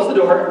room, close the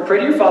door, and pray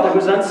to your Father who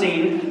is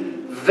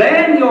unseen.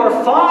 Then your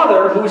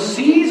Father who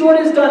sees what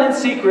is done in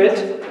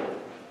secret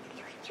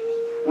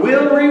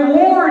will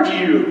reward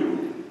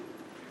you.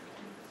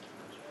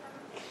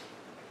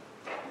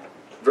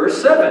 Verse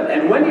 7,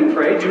 and when you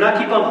pray, do not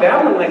keep on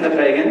babbling like the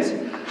pagans,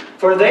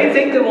 for they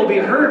think they will be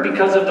heard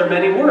because of their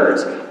many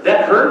words.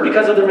 That heard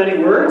because of their many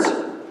words,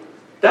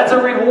 that's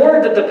a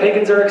reward that the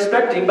pagans are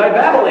expecting by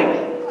babbling.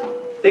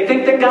 They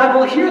think that God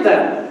will hear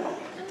them.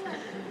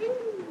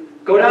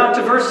 Go down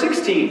to verse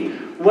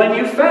 16. When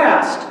you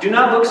fast, do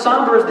not look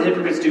somber as the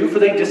hypocrites do, for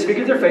they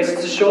disfigure their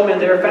faces to show men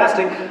they are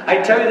fasting.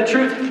 I tell you the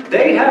truth,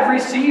 they have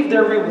received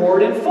their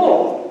reward in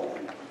full.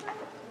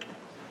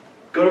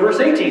 Go to verse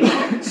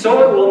 18.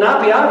 So it will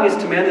not be obvious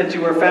to men that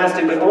you are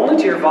fasting, but only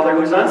to your Father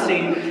who is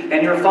unseen,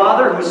 and your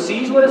Father who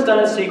sees what is done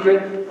in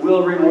secret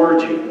will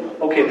reward you.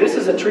 Okay, this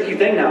is a tricky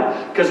thing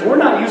now, because we're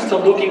not used to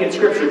looking at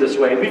Scripture this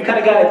way. We've kind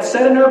of got it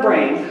set in our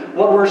brain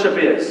what worship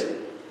is.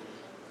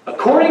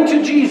 According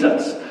to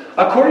Jesus,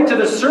 according to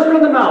the Sermon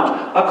on the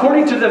Mount,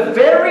 according to the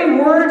very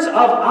words of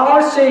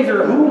our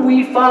Savior whom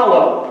we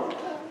follow,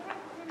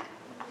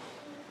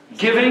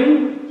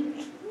 giving,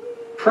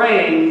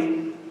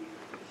 praying,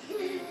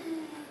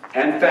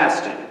 and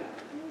fasting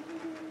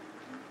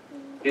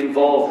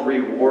involve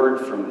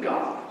reward from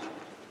God.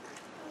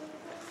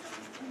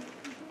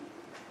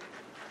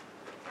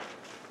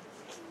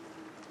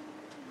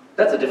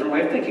 That's a different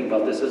way of thinking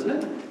about this, isn't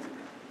it?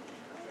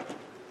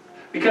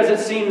 Because it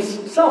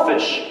seems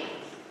selfish.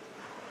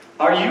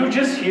 Are you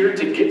just here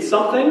to get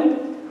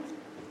something?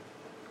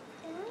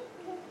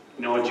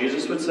 You know what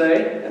Jesus would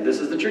say? And this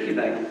is the tricky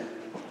thing.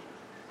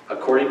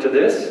 According to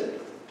this,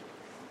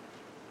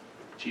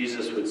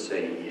 Jesus would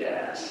say,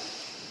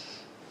 yes.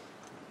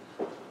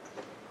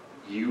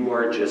 You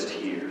are just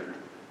here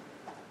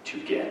to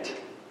get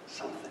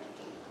something.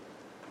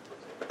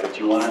 But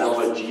do you want to know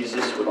what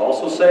Jesus would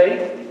also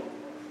say?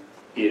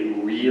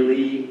 It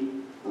really,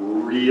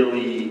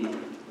 really,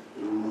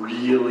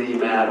 really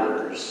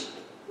matters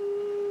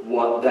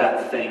what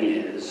that thing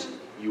is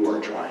you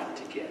are trying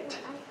to get.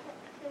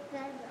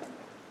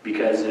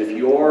 Because if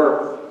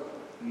your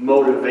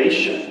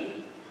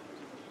motivation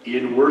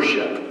in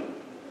worship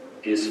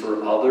is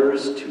for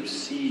others to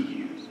see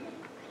you,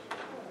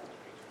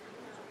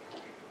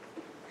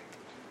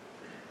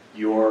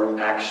 you're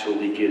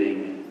actually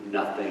getting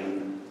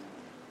nothing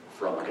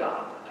from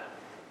God.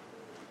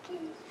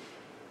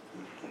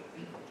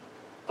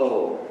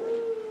 Oh,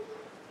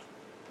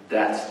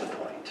 that's the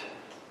point.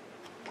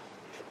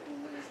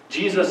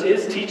 Jesus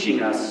is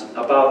teaching us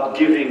about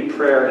giving,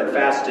 prayer, and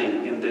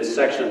fasting in this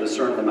section of the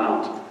Sermon on the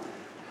Mount.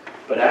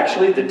 But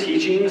actually, the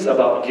teachings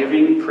about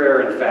giving, prayer,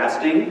 and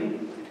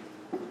fasting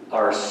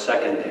are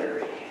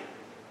secondary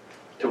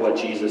to what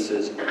Jesus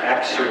is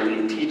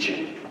actually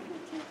teaching.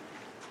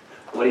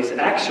 What he's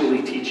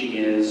actually teaching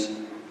is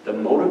the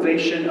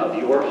motivation of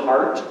your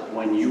heart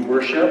when you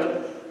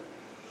worship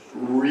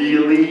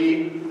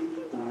really,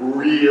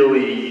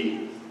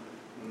 really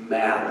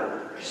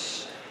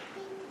matters.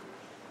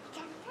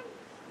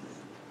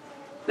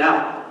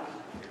 Now,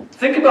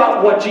 think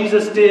about what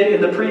Jesus did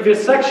in the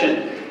previous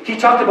section. He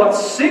talked about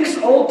 6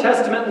 Old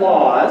Testament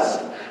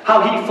laws,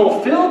 how he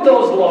fulfilled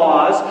those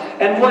laws,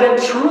 and what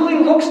it truly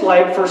looks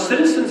like for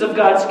citizens of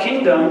God's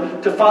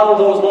kingdom to follow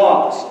those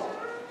laws.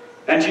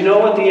 And you know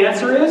what the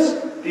answer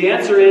is? The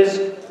answer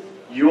is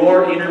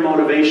your inner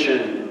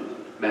motivation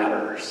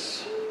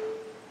matters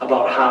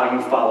about how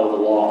you follow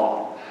the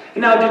law.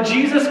 Now, did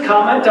Jesus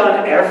comment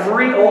on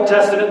every Old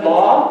Testament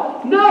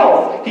law?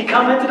 No. He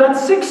commented on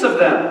 6 of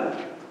them.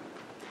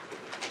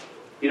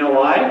 You know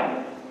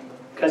why?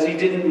 Because he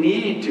didn't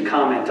need to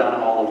comment on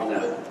all of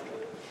them.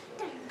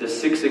 The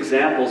 6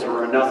 examples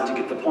were enough to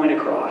get the point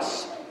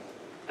across.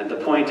 And the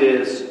point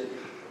is,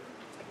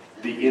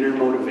 the inner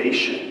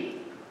motivation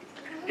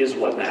is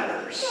what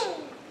matters.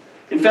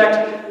 In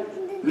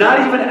fact, not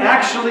even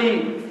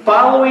actually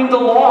following the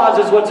laws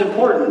is what's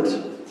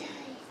important.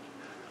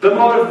 The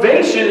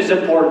motivation is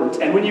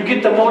important. And when you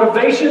get the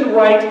motivation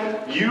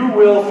right, you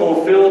will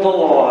fulfill the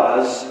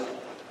laws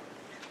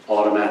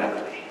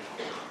automatically.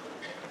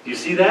 Do you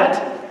see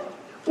that?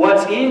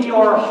 What's in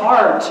your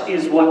heart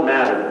is what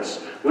matters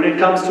when it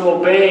comes to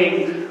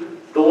obeying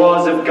the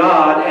laws of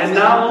God. And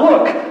now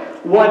look,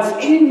 what's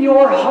in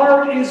your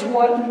heart is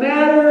what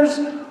matters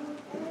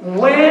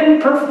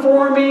when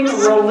performing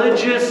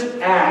religious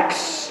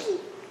acts.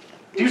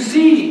 Do you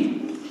see?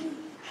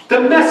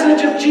 The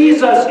message of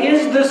Jesus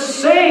is the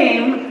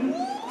same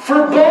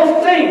for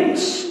both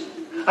things.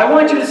 I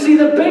want you to see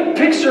the big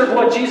picture of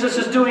what Jesus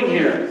is doing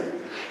here.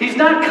 He's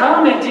not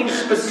commenting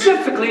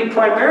specifically,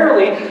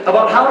 primarily,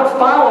 about how to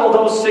follow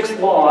those 6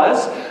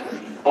 laws,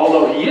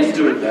 although he is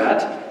doing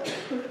that.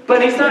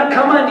 But he's not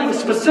commenting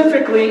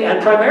specifically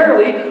and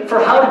primarily for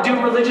how to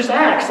do religious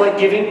acts, like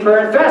giving,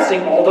 prayer, and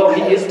fasting, although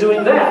he is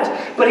doing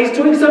that. But he's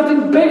doing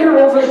something bigger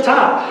over the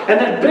top. And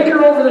that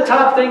bigger over the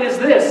top thing is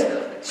this: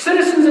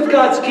 citizens of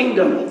God's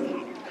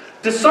kingdom,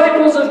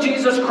 disciples of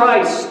Jesus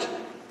Christ,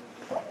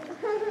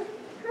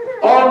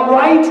 are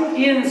right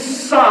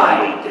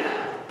inside.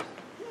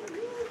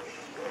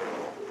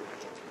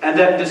 And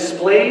that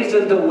displays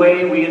in the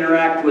way we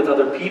interact with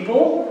other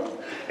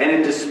people, and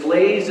it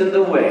displays in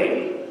the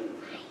way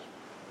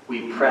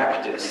we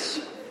practice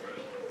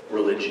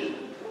religion.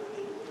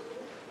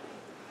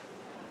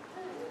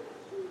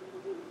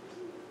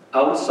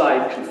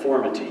 Outside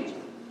conformity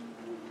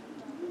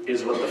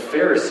is what the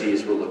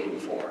Pharisees were looking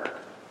for.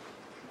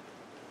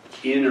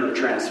 Inner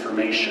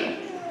transformation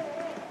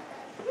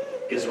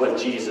is what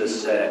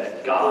Jesus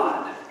said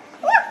God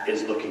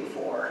is looking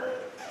for.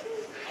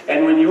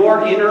 And when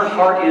your inner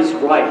heart is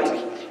right,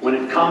 when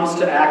it comes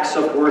to acts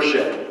of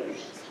worship,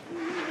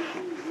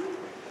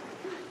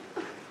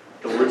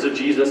 the words of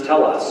Jesus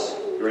tell us,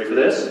 you ready for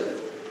this?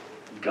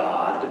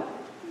 God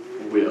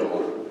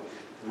will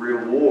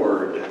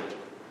reward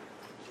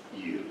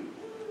you.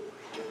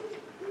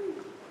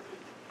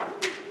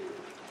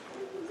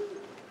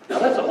 Now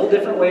that's a whole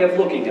different way of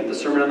looking at the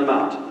Sermon on the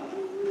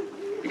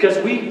Mount. Because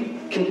we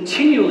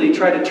continually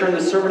try to turn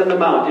the Sermon on the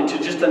Mount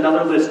into just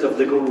another list of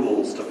legal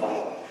rules to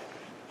follow.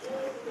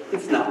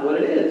 It's not what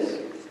it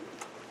is.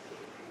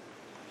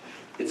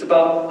 It's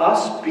about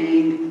us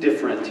being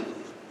different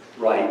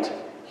right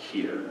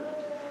here.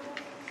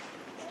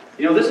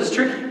 You know, this is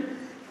tricky.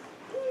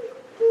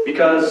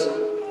 Because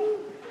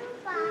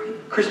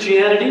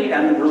Christianity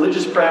and the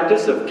religious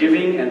practice of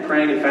giving and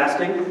praying and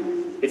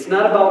fasting, it's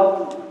not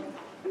about,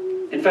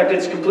 in fact,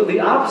 it's completely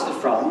opposite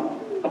from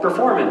a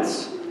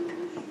performance.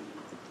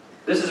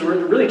 This is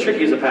really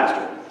tricky as a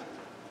pastor.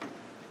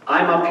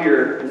 I'm up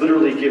here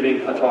literally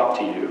giving a talk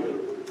to you.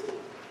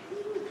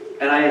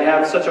 And I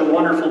have such a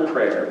wonderful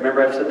prayer.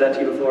 Remember I've said that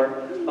to you before?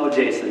 Oh,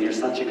 Jason, you're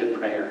such a good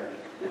prayer.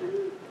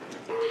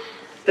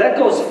 That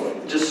goes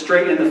just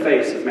straight in the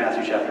face of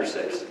Matthew chapter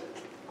 6.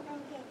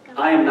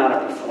 I am not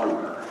a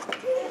performer.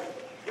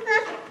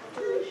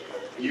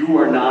 You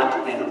are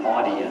not an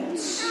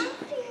audience.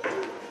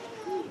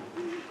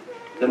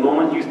 The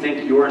moment you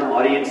think you're an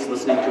audience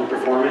listening to a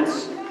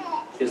performance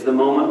is the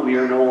moment we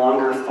are no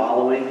longer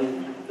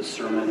following the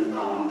Sermon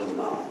on the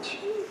Mount.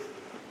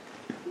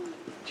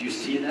 Do you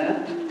see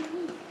that?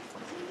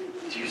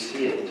 Do you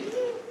see it?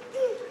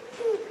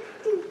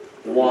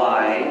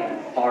 Why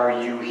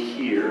are you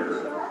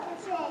here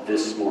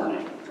this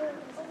morning?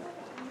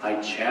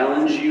 I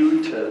challenge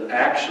you to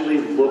actually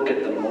look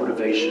at the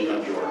motivation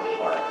of your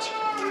heart.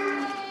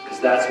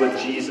 Because that's what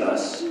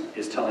Jesus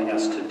is telling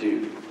us to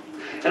do.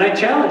 And I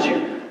challenge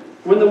you,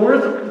 when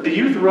the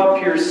youth were up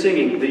here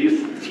singing,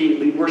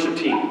 the worship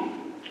team,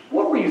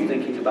 what were you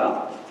thinking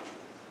about?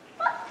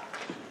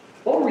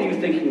 What were you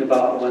thinking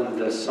about when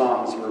the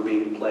songs were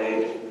being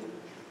played?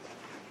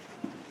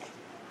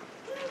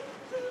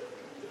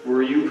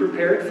 Were you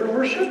prepared for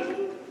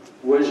worship?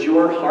 Was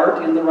your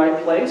heart in the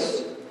right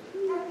place?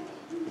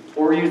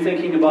 Or were you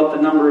thinking about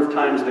the number of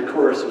times the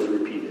chorus was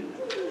repeated?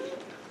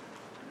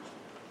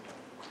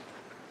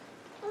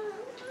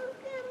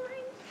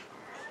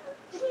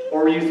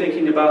 Or were you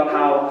thinking about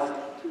how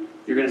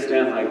you're going to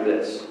stand like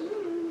this?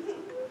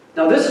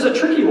 Now this is a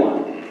tricky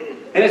one.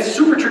 And it's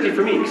super tricky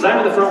for me because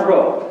I'm in the front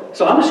row.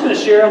 So I'm just going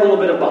to share a little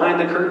bit of behind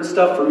the curtain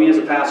stuff for me as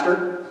a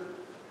pastor.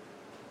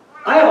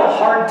 I have a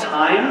hard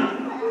time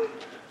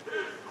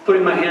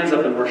putting my hands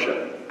up in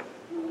worship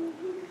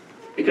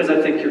because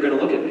I think you're going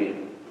to look at me.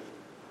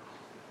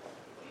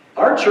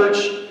 Our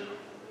church,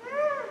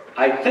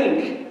 I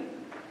think,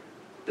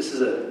 this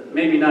is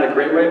maybe not a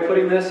great way of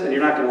putting this, and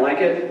you're not going to like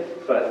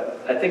it, but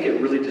I think it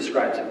really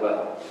describes it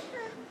well.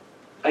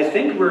 I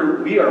think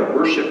we are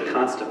worship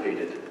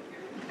constipated.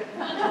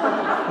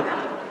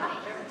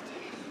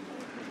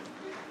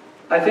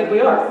 I think we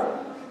are.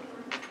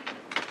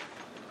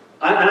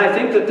 And I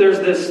think that there's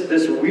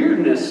this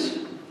weirdness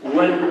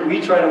when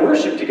we try to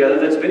worship together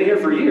that's been here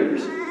for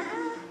years.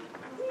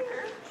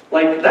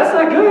 Like, that's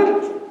not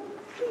good.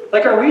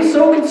 Like, are we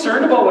so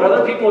concerned about what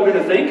other people are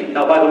going to think?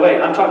 Now, by the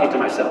way, I'm talking to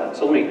myself.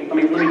 So let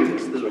me do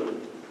this. This way.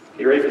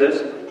 You ready for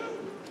this?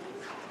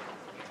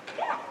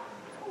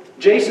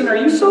 Jason, are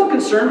you so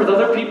concerned with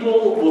other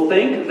people will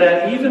think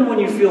that even when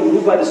you feel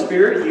moved by the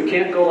Spirit, you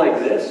can't go like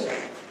this?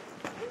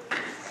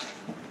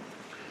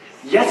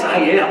 Yes, I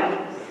am.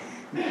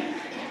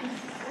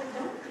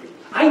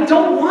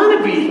 don't want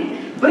to be.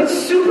 But it's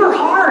super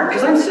hard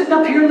because I'm sitting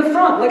up here in the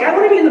front. Like, I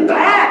want to be in the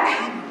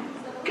back.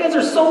 You guys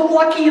are so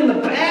lucky in the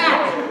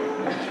back.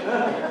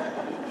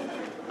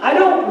 I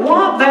don't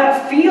want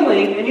that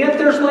feeling, and yet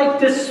there's like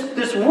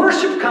this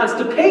worship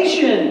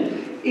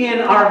constipation in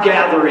our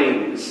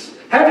gatherings.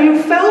 Have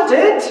you felt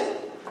it?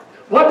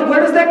 Where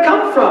does that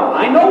come from?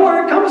 I know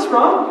where it comes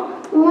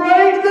from.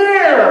 Right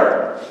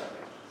there.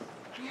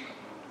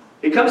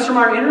 It comes from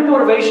our inner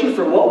motivation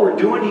for what we're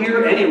doing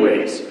here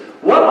anyways.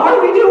 What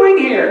are we doing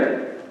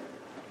here?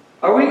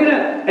 Are we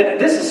gonna... And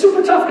this is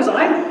super tough because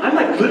I'm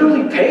like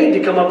literally paid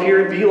to come up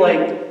here and be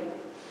like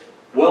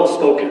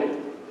well-spoken.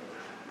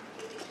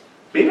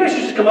 Maybe I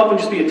should just come up and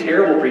just be a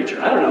terrible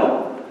preacher. I don't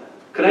know.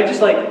 Could I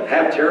just like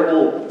have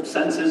terrible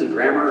sentences and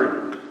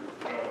grammar?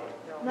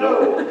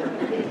 No.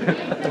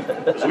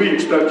 Because we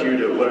expect you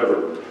to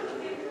whatever.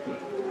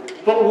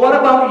 But what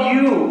about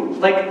you?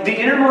 Like the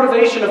inner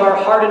motivation of our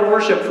heart and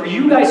worship for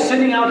you guys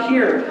sitting out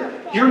here.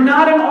 You're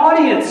not an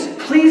audience.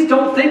 Please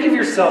don't think of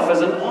yourself as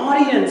an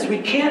audience. We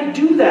can't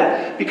do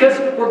that because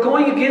we're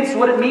going against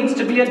what it means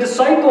to be a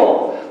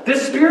disciple.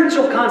 This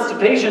spiritual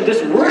constipation,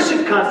 this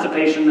worship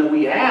constipation that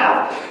we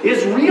have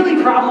is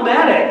really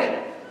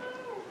problematic.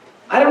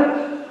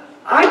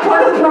 I'm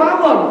part of the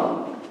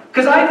problem.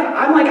 Because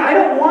I'm like, I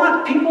don't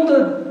want people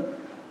to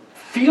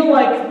feel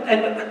like,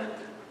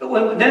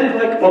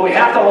 well, we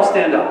have to all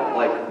stand up.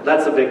 Like,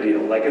 that's a big deal.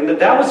 Like, and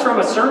that was from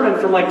a sermon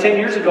from like 10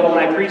 years ago when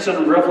I preached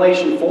on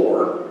Revelation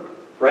 4,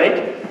 right?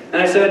 And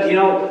I said,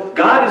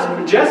 God is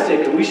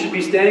majestic and we should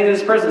be standing in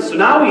His presence. So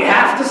now we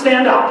have to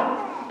stand up.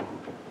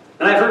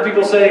 And I've heard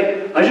people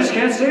say, I just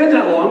can't stand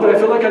that long, but I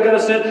feel like I've got to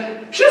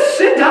sit. Just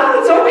sit down,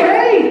 it's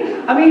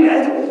okay. I mean,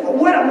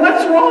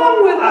 what's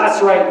wrong with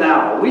us right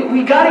now?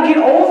 We got to get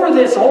over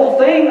this whole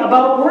thing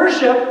about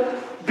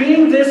worship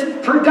being this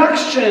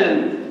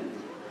production.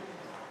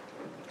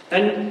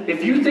 And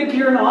if you think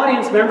you're an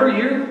audience member,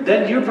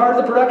 then you're part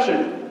of the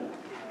production.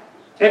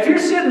 If you're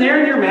sitting there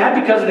and you're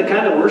mad because of the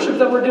kind of worship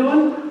that we're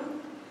doing,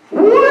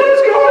 what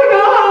is going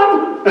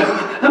on?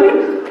 I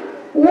mean,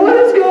 what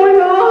is going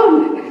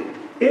on?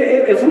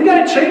 If we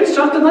got to change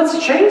something,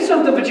 let's change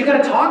something. But you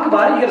got to talk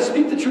about it. You got to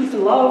speak the truth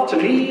in love to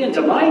me and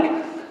to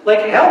Mike.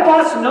 Like, help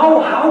us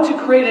know how to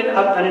create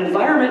an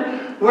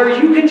environment where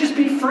you can just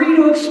be free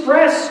to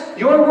express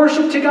your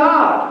worship to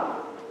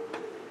God.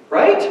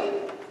 Right?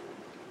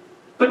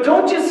 But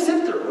don't just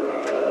sit there.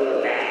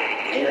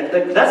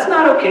 That's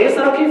not okay. It's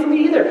not okay for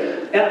me either.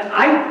 And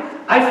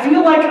I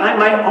feel like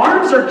my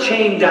arms are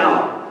chained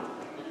down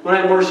when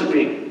I'm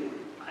worshiping.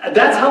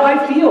 That's how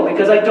I feel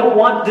because I don't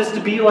want this to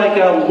be like,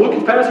 look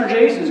at Pastor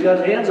Jason. He's got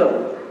his hands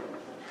up.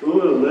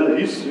 Oh, man,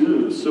 he's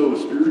so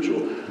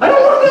spiritual. I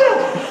don't want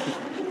that.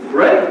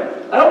 Right?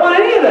 I don't want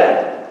any of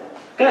that.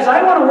 Guys,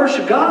 I want to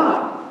worship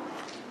God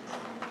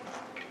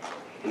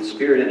in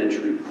spirit and in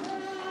truth.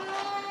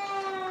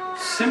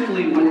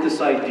 Simply with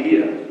this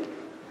idea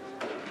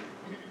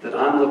that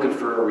I'm looking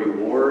for a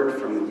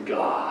reward from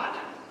God.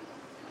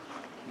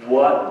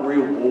 What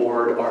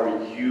reward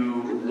are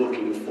you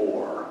looking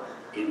for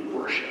in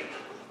worship?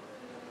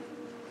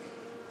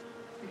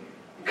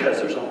 Because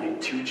there's only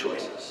two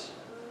choices,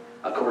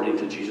 according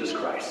to Jesus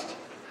Christ.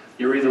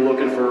 You're either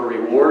looking for a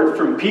reward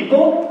from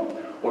people,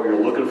 or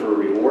you're looking for a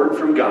reward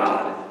from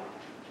God.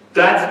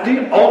 That's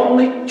the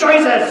only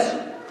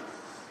choices,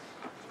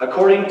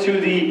 according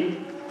to the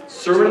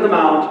Sermon on the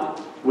Mount,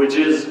 which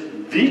is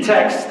the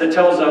text that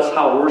tells us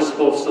how we're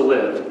supposed to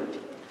live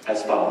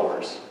as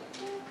followers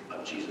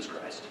of Jesus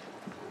Christ.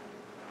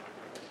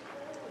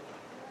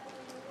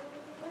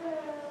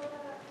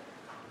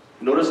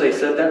 Notice I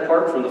said that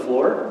part from the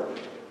floor,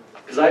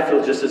 because I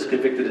feel just as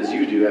convicted as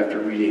you do after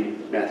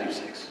reading Matthew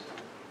 6.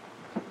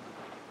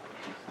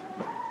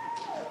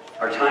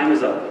 Our time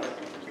is up.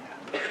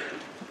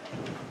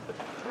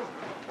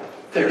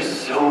 There's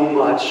so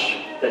much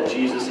that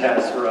Jesus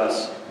has for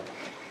us.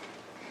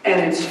 And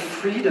it's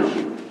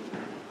freedom.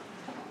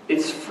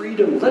 It's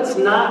freedom. Let's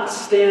not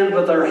stand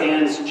with our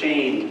hands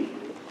chained.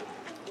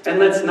 And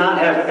let's not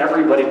have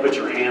everybody put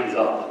your hands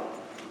up.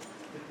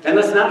 And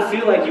let's not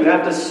feel like you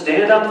have to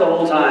stand up the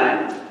whole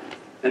time.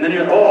 And then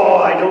you're like, oh,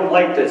 I don't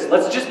like this.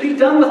 Let's just be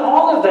done with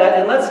all of that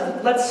and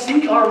let's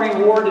seek our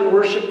reward in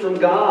worship from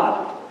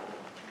God.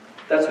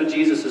 That's what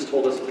Jesus has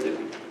told us to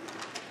do.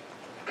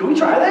 Can we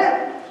try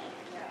that?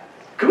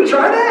 Can we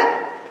try that?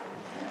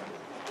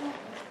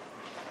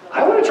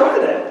 I want to try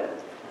that.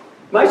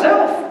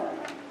 Myself.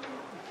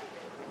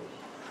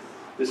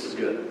 This is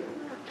good.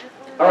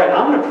 All right,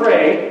 I'm going to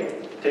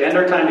pray to end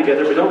our time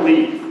together, but don't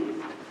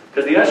leave.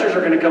 Because the ushers are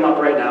going to come up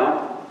right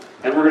now,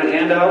 and we're going to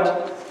hand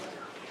out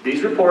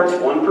these reports,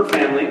 one per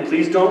family.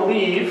 Please don't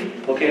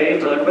leave, okay,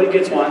 until everybody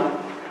gets one.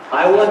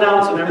 I will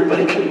announce when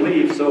everybody can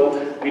leave so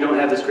we don't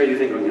have this crazy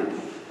thing going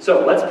on.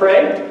 So let's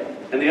pray,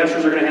 and the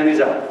ushers are going to hand these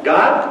out.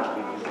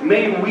 God,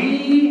 may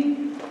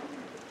we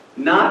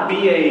not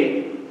be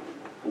a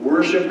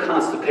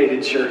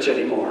worship-constipated church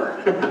anymore.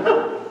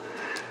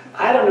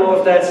 I don't know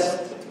if that's,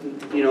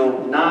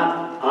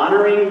 not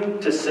honoring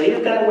to say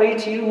it that way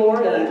to you,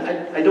 Lord.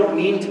 And I don't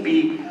mean to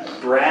be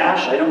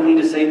brash. I don't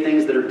need to say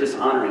things that are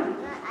dishonoring.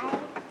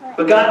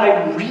 But God,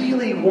 I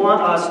really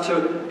want us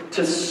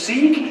to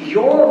seek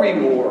your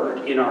reward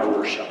in our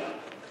worship.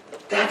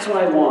 That's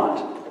what I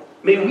want.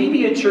 May we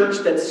be a church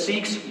that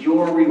seeks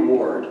your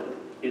reward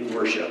in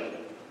worship.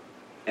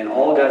 And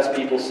all God's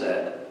people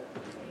said,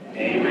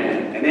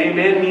 amen. And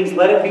amen means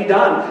let it be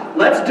done.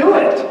 Let's do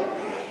it.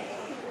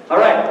 All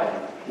right.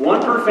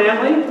 One per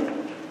family.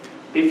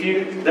 If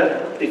you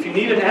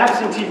need an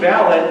absentee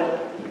ballot,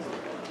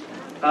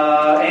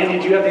 Andy,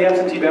 do you have the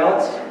absentee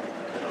ballots?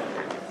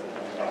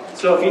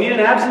 So if you need an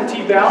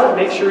absentee ballot,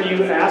 make sure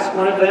you ask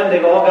one of them.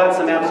 They've all got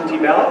some absentee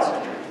ballots.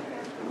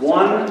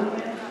 One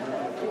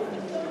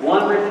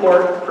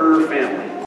report per family.